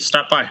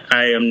 stop by.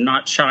 I am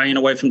not shying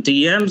away from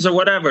DMs or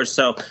whatever.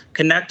 So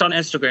connect on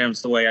Instagram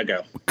is the way I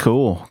go.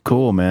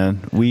 Cool, man.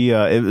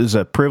 It was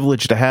a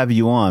privilege to have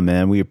you on,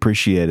 man. We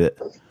appreciate it.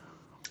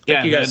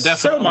 Thank you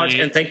guys so much.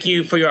 And thank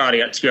you for your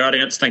audience.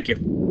 Thank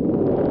you.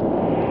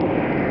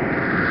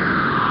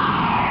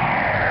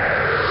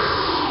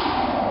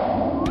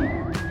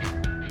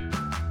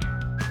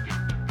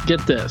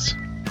 Get this.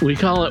 We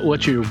call it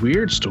What's Your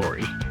Weird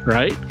Story,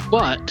 right?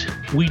 But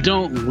we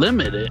don't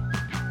limit it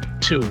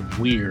to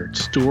weird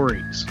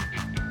stories.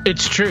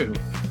 It's true.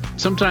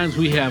 Sometimes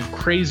we have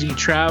crazy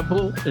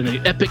travel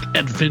and epic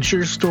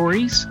adventure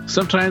stories.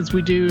 Sometimes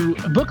we do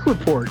book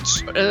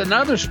reports and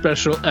other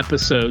special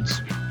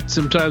episodes.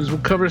 Sometimes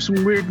we'll cover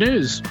some weird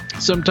news.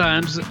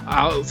 Sometimes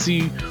I'll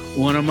see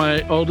one of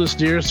my oldest,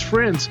 dearest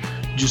friends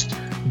just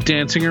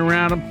dancing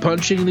around and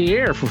punching the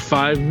air for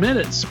 5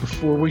 minutes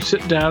before we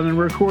sit down and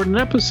record an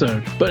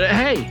episode. But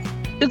hey,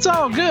 it's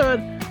all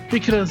good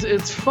because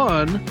it's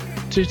fun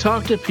to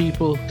talk to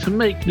people, to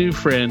make new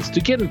friends, to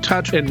get in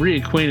touch and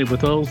reacquainted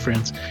with old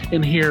friends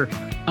and hear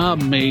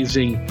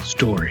amazing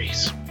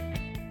stories.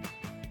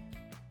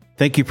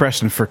 Thank you,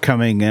 Preston, for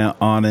coming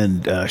on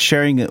and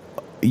sharing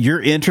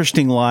your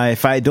interesting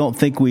life. I don't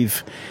think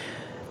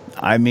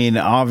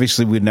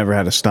obviously we've never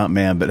had a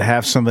stuntman, but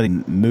have somebody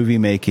movie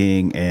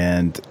making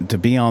and to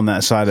be on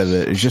that side of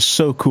it is just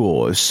so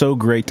cool. It's so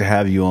great to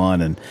have you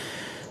on and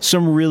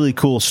some really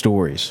cool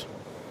stories.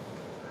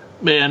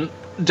 Man,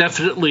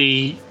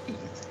 definitely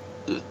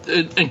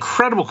an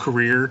incredible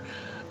career.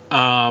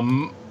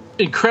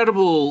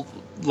 Incredible,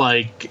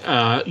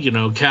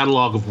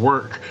 catalog of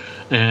work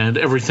and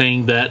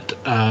everything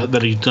that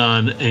he's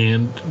done,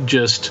 and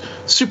just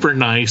super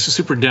nice,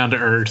 super down to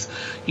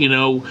earth.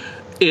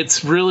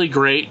 It's really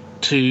great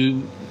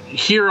to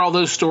hear all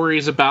those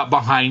stories about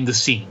behind the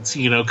scenes,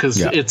 because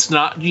it's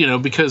not,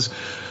 because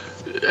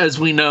as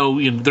we know,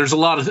 there's a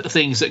lot of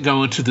things that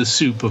go into the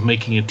soup of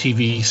making a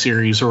TV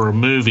series or a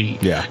movie.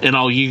 Yeah. And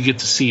all you get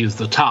to see is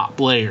the top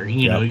layer.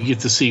 You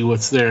get to see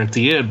what's there at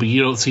the end, but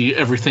you don't see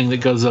everything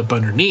that goes up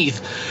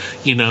underneath,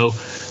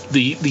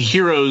 the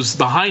heroes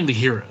behind the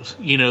heroes.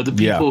 You know, the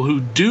people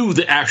who do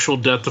the actual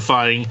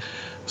death-defying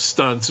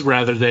stunts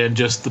rather than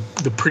just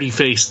the pretty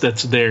face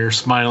that's there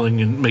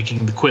smiling and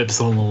making the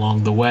quips all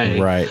along the way.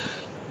 Right.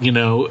 You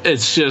know,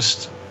 it's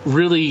just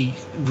really,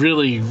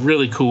 really,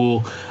 really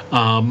cool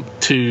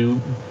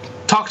to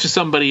talk to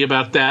somebody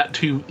about that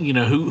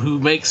who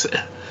makes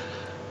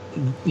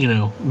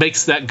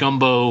that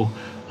gumbo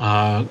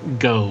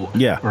go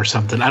or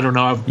something. I don't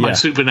know. My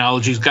soup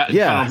analogy's got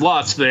kind of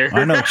lost there.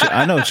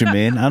 I know what you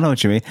mean.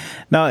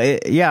 No,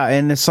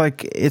 and it's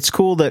like, it's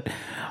cool that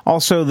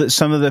also that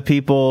some of the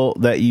people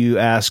that you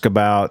ask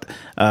about,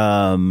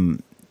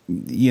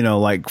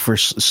 like for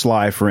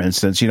Sly, for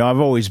instance, I've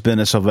always been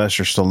a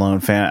Sylvester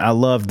Stallone fan. I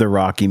love the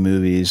Rocky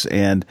movies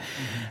and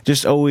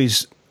just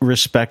always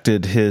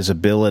respected his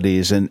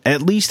abilities. And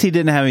at least he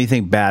didn't have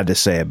anything bad to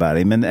say about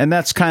him. And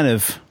that's kind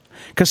of,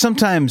 because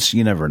sometimes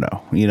you never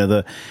know.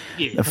 The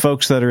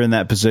folks that are in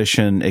that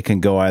position, it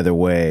can go either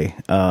way.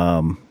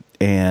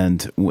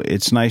 And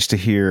it's nice to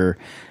hear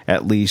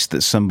at least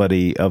that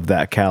somebody of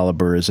that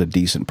caliber is a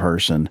decent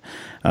person.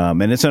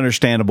 And it's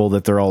understandable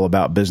that they're all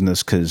about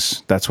business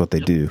because that's what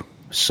they do.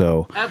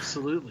 So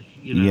absolutely,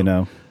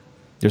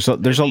 there's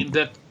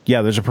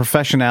a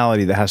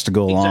professionality that has to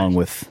go along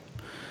with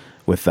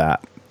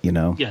that.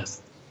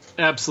 Yes,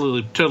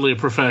 absolutely, totally a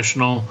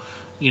professional.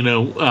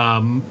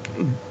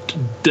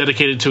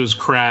 Dedicated to his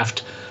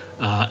craft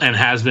and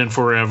has been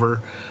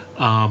forever.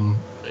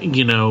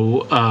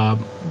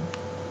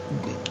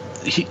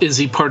 Is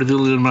he part of the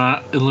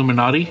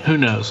Illuminati? Who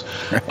knows?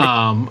 Right.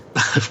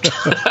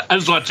 I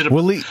was watching.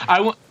 We'll leave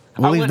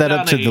that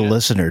up to the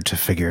listener to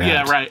figure out.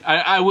 Yeah, right.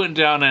 I went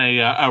down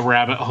a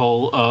rabbit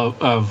hole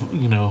of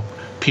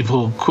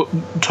people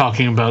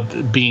talking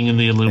about being in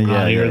the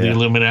Illuminati the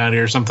Illuminati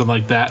or something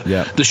like that.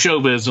 Yeah. The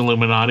showbiz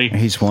Illuminati.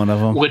 He's one of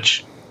them.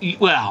 Which,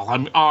 well,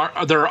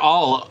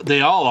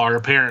 they all are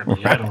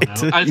apparently. Right. I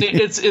don't know. I think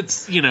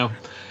it's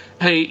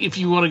hey, if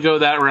you want to go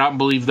that route and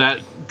believe that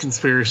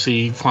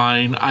conspiracy,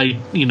 fine.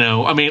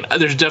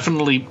 There's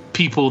definitely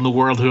people in the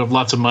world who have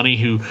lots of money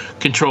who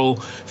control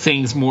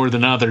things more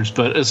than others.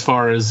 But as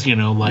far as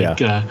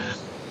whether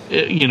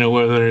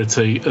it's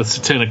a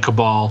satanic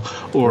cabal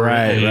or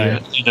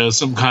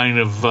some kind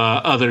of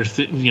other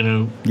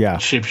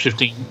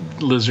shape-shifting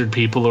lizard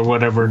people or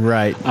whatever.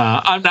 Right.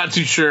 I'm not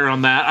too sure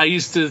on that. I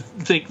used to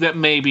think that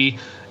maybe.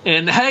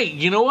 And hey,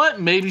 you know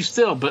what? Maybe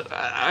still, but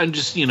I'm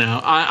just,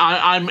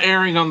 I'm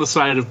erring on the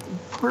side of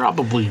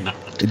probably not.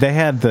 They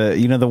had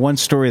the one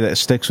story that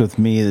sticks with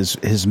me is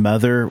his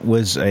mother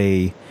was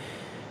she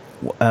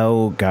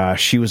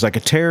was like a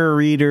tarot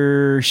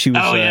reader. She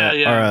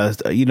was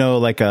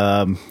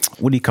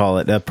what do you call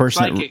it? A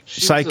person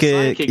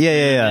psychic.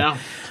 Yeah.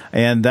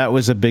 And that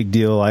was a big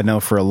deal, I know,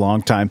 for a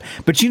long time.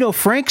 But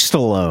Frank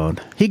Stallone,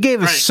 he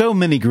gave us so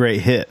many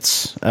great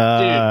hits.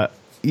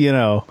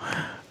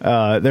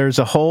 There's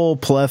a whole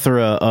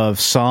plethora of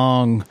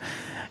song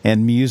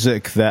and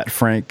music that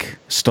Frank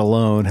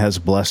Stallone has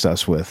blessed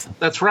us with.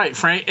 That's right,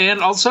 Frank.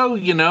 And also,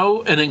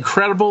 an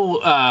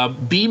incredible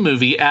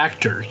B-movie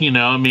actor.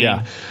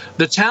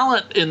 The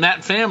talent in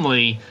that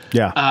family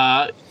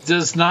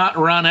does not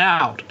run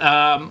out.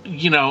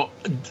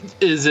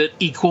 Is it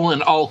equal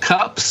in all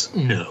cups?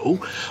 No.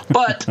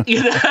 But,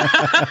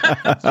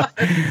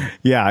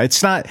 yeah,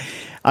 it's not...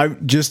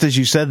 just as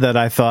you said that,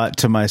 I thought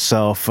to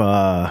myself,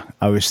 I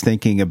was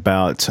thinking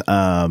about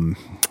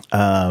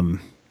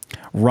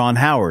Ron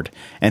Howard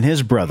and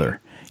his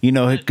brother.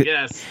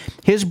 Yes.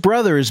 His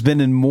brother has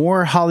been in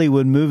more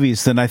Hollywood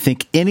movies than I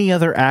think any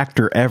other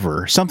actor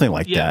ever. Something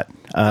like that.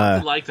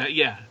 Something like that,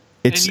 yeah.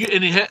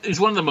 He's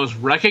one of the most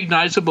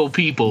recognizable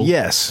people.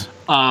 Yes.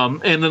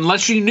 And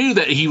unless you knew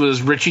that he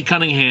was Richie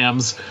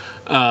Cunningham's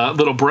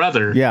little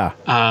brother,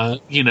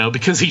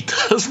 because he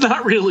does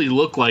not really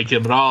look like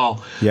him at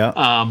all.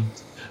 Yeah.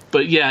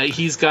 But yeah,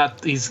 he's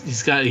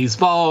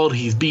bald,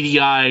 he's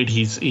beady-eyed,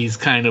 he's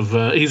kind of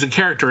he's a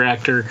character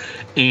actor,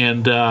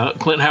 and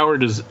Clint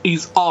Howard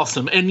he's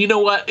awesome. And you know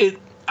what?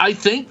 I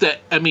think that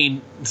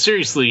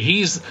seriously,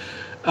 he's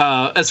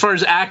as far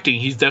as acting,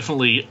 he's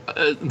definitely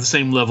the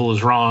same level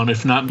as Ron,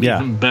 if not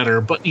even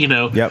better. But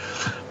Yep.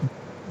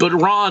 But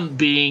Ron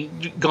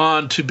being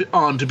on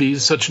to be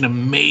such an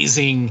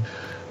amazing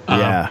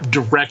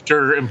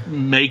director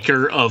and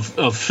maker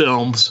of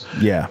films.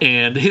 Yeah.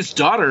 And his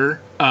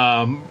daughter,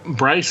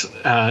 Bryce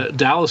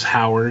Dallas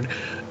Howard,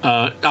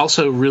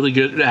 also a really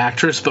good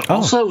actress, but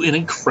also an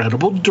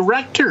incredible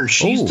director.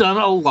 She's done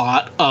a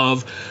lot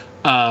of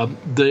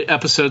the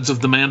episodes of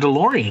The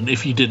Mandalorian,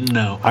 if you didn't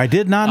know. I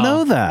did not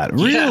know that.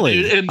 Really?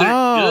 Yeah, dude, and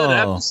they're good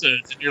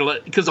episodes. And you're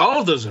like, because all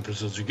of those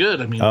episodes are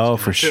good.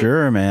 For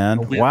sure,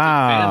 man.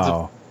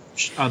 Wow.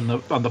 On the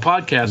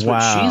podcast,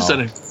 but she's an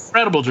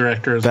incredible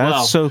director as well.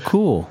 That's so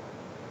cool.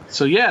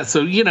 So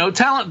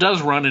talent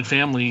does run in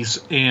families,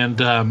 and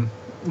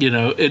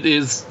it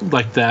is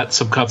like that.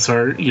 Some cups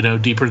are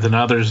deeper than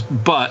others,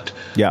 but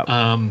get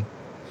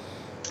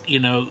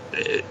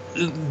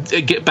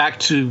back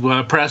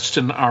to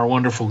Preston, our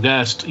wonderful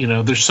guest.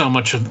 There's so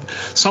much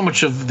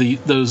of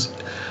those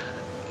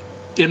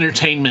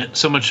entertainment,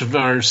 so much of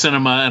our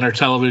cinema and our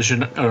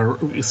television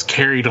is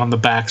carried on the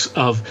backs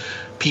of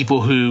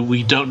people who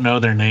we don't know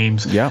their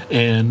names. Yeah.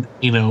 And,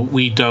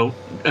 we don't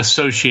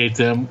associate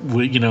them.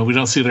 We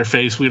don't see their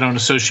face. We don't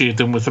associate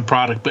them with the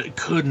product, but it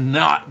could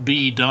not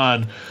be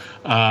done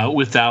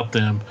without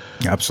them.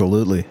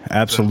 Absolutely.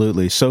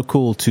 So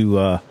cool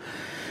to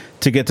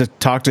get to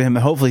talk to him.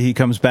 Hopefully he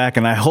comes back,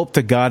 and I hope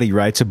to God he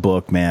writes a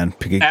book, man.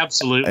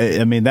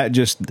 Absolutely. I mean,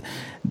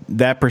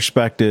 that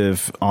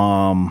perspective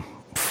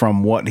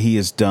from what he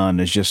has done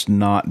is just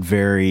not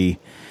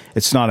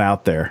it's not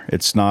out there.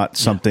 It's not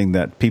something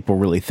that people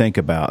really think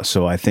about.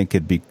 So I think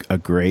that'd be a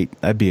great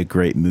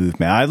move,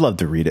 man. I'd love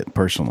to read it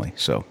personally.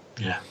 So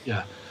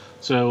yeah.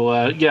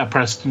 So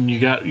Preston, you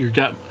got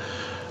a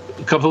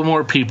couple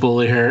more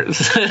people here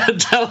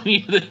telling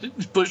you,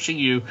 pushing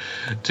you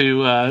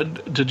to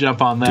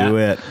jump on that. Do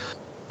it.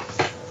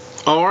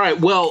 All right.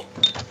 Well,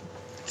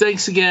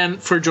 thanks again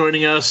for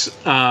joining us.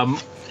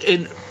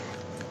 And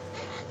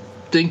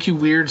thank you,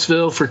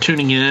 Weirdsville, for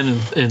tuning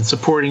in and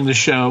supporting the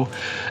show,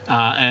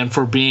 and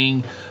for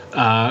being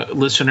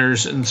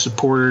listeners and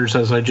supporters,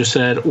 as I just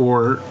said,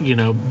 or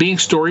being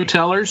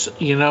storytellers.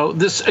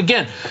 This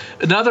again,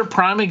 another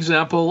prime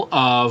example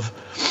of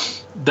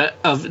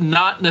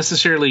not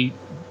necessarily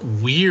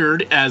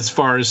weird as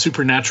far as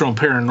supernatural and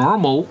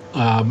paranormal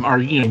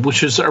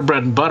which is our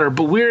bread and butter,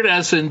 but weird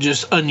as in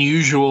just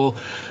unusual,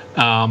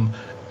 and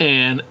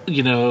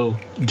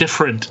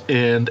different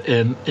and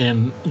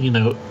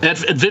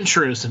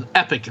adventurous and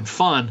epic and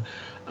fun.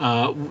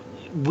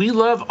 We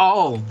love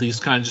all these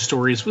kinds of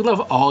stories. We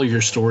love all your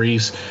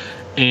stories,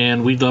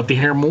 and we'd love to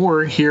hear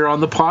more here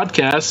on the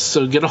podcast.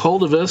 So get a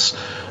hold of us.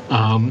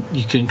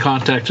 You can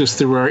contact us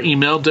through our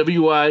email,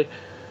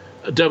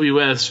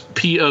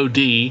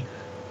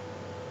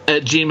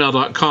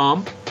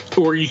 wywspod@gmail.com,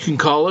 or you can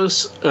call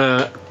us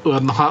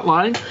on the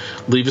hotline.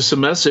 Leave us a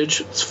message.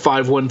 It's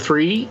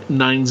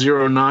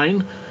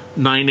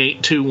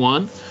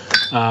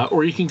 513-909-9821.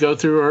 Or you can go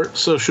through our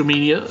social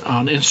media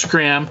on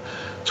Instagram,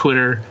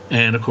 Twitter,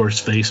 and, of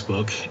course,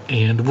 Facebook.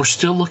 And we're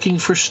still looking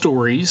for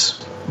stories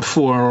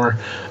for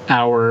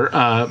our,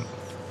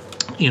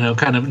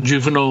 kind of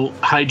juvenile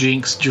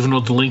hijinks,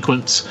 juvenile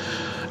delinquents,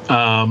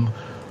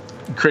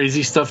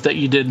 crazy stuff that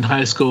you did in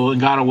high school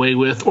and got away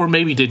with, or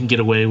maybe didn't get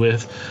away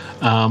with.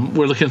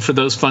 We're looking for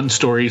those fun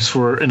stories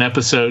for an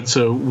episode,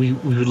 so we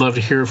would love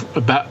to hear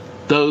about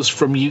those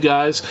from you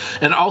guys.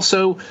 And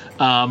also,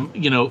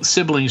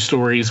 sibling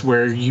stories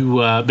where you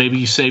maybe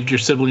you saved your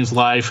sibling's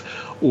life,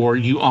 or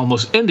you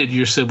almost ended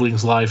your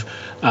sibling's life,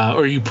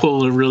 or you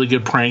pulled a really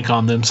good prank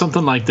on them,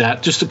 something like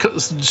that. Just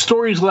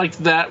stories like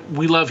that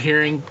we love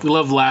hearing, we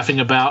love laughing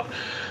about,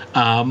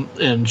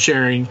 and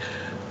sharing.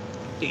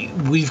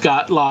 We've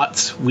got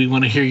lots. We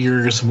want to hear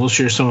yours, and we'll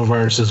share some of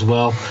ours as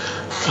well.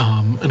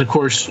 And of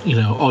course,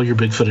 all your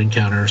Bigfoot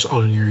encounters,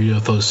 all your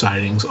UFO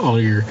sightings,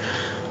 all your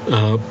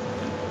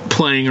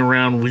playing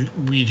around with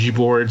Ouija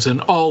boards,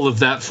 and all of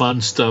that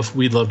fun stuff.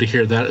 We'd love to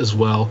hear that as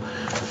well.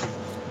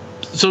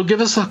 So give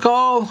us a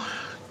call,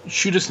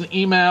 shoot us an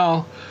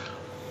email,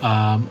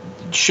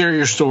 share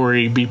your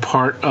story, be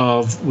part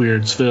of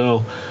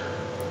Weirdsville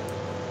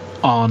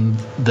on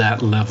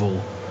that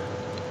level.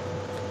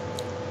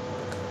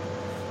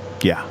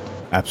 Yeah,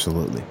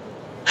 absolutely.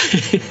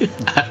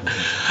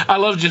 I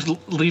love just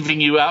leaving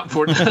you out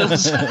for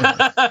this.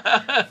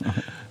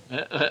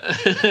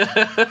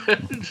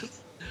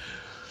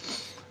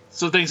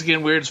 So thanks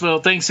again,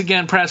 Weirdsville. Thanks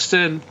again,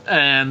 Preston.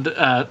 And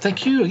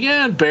thank you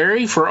again,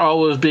 Barry, for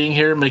always being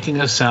here, making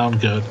us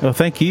sound good. Well,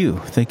 thank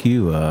you.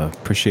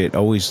 Appreciate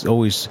always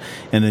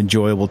an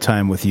enjoyable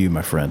time with you,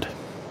 my friend.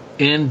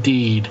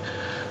 Indeed.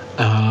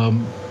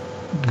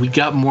 We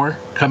got more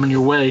coming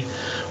your way.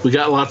 We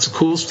got lots of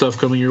cool stuff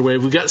coming your way.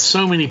 We got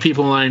so many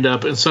people lined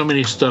up and so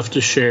many stuff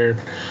to share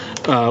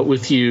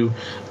with you.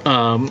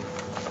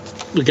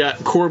 We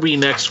got Corby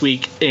next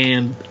week,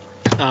 and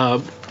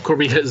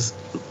Corby has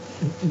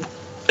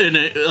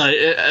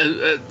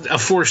a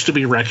force to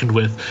be reckoned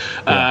with.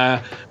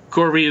 Yeah.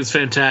 Corby is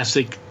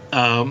fantastic.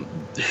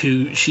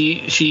 Who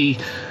she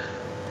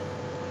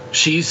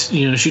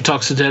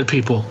talks to dead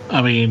people.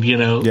 I mean,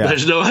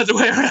 there's no other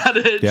way around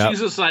it. Yep.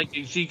 She's a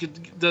psychic. She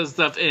does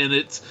stuff, and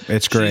it's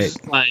great.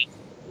 She's like,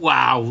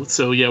 wow.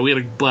 So yeah, we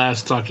had a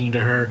blast talking to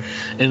her.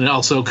 And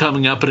also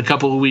coming up in a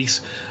couple of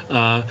weeks,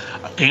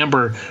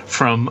 Amber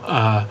from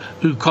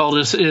who called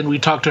us in. We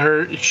talked to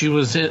her. She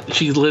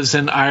lives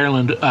in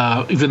Ireland,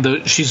 even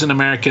though she's an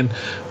American,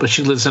 but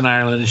she lives in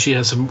Ireland, and she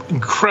has some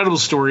incredible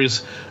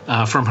stories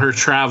from her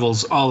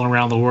travels all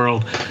around the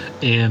world.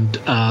 And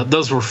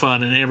those were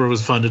fun, and Amber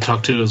was fun to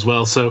talk to as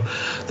well. So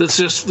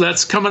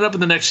that's coming up in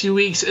the next few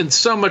weeks, and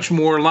so much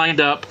more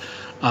lined up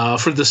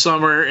for the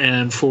summer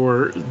and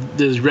for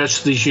the rest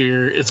of this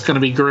year. It's going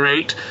to be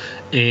great,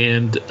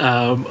 and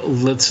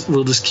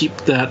we'll just keep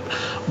that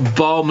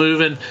ball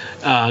moving,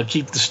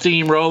 keep the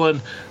steam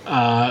rolling,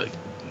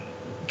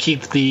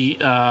 keep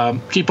it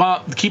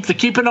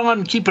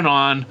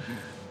on,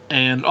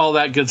 and all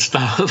that good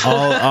stuff.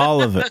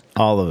 all of it.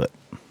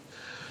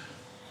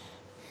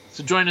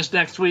 So join us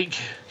next week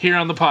here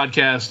on the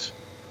podcast.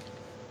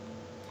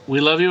 We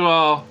love you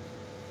all.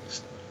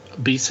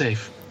 Be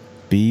safe.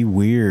 Be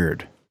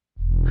weird.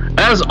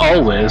 As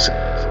always,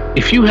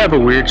 if you have a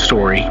weird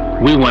story,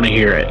 we want to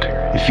hear it.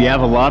 If you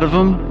have a lot of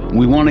them,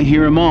 we want to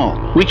hear them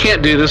all. We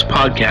can't do this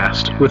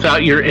podcast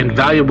without your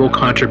invaluable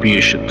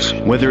contributions.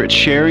 Whether it's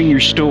sharing your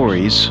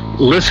stories,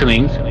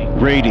 Listening,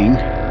 rating,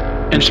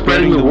 and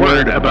spreading the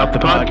word about the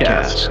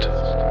podcast.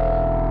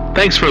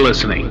 Thanks for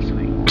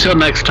listening. Till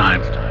next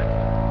time,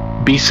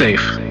 be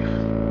safe.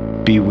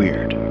 Be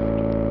weird.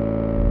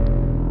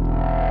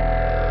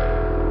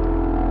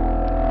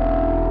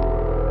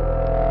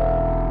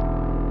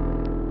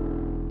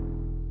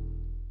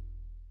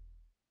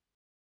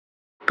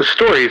 The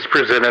stories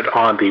presented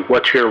on the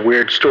What's Your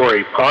Weird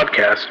Story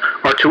podcast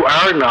are, to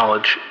our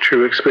knowledge,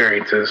 true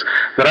experiences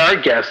that our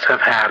guests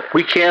have had.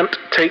 We can't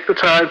take the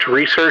time to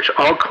research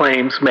all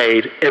claims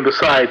made, and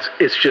besides,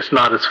 it's just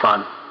not as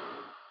fun.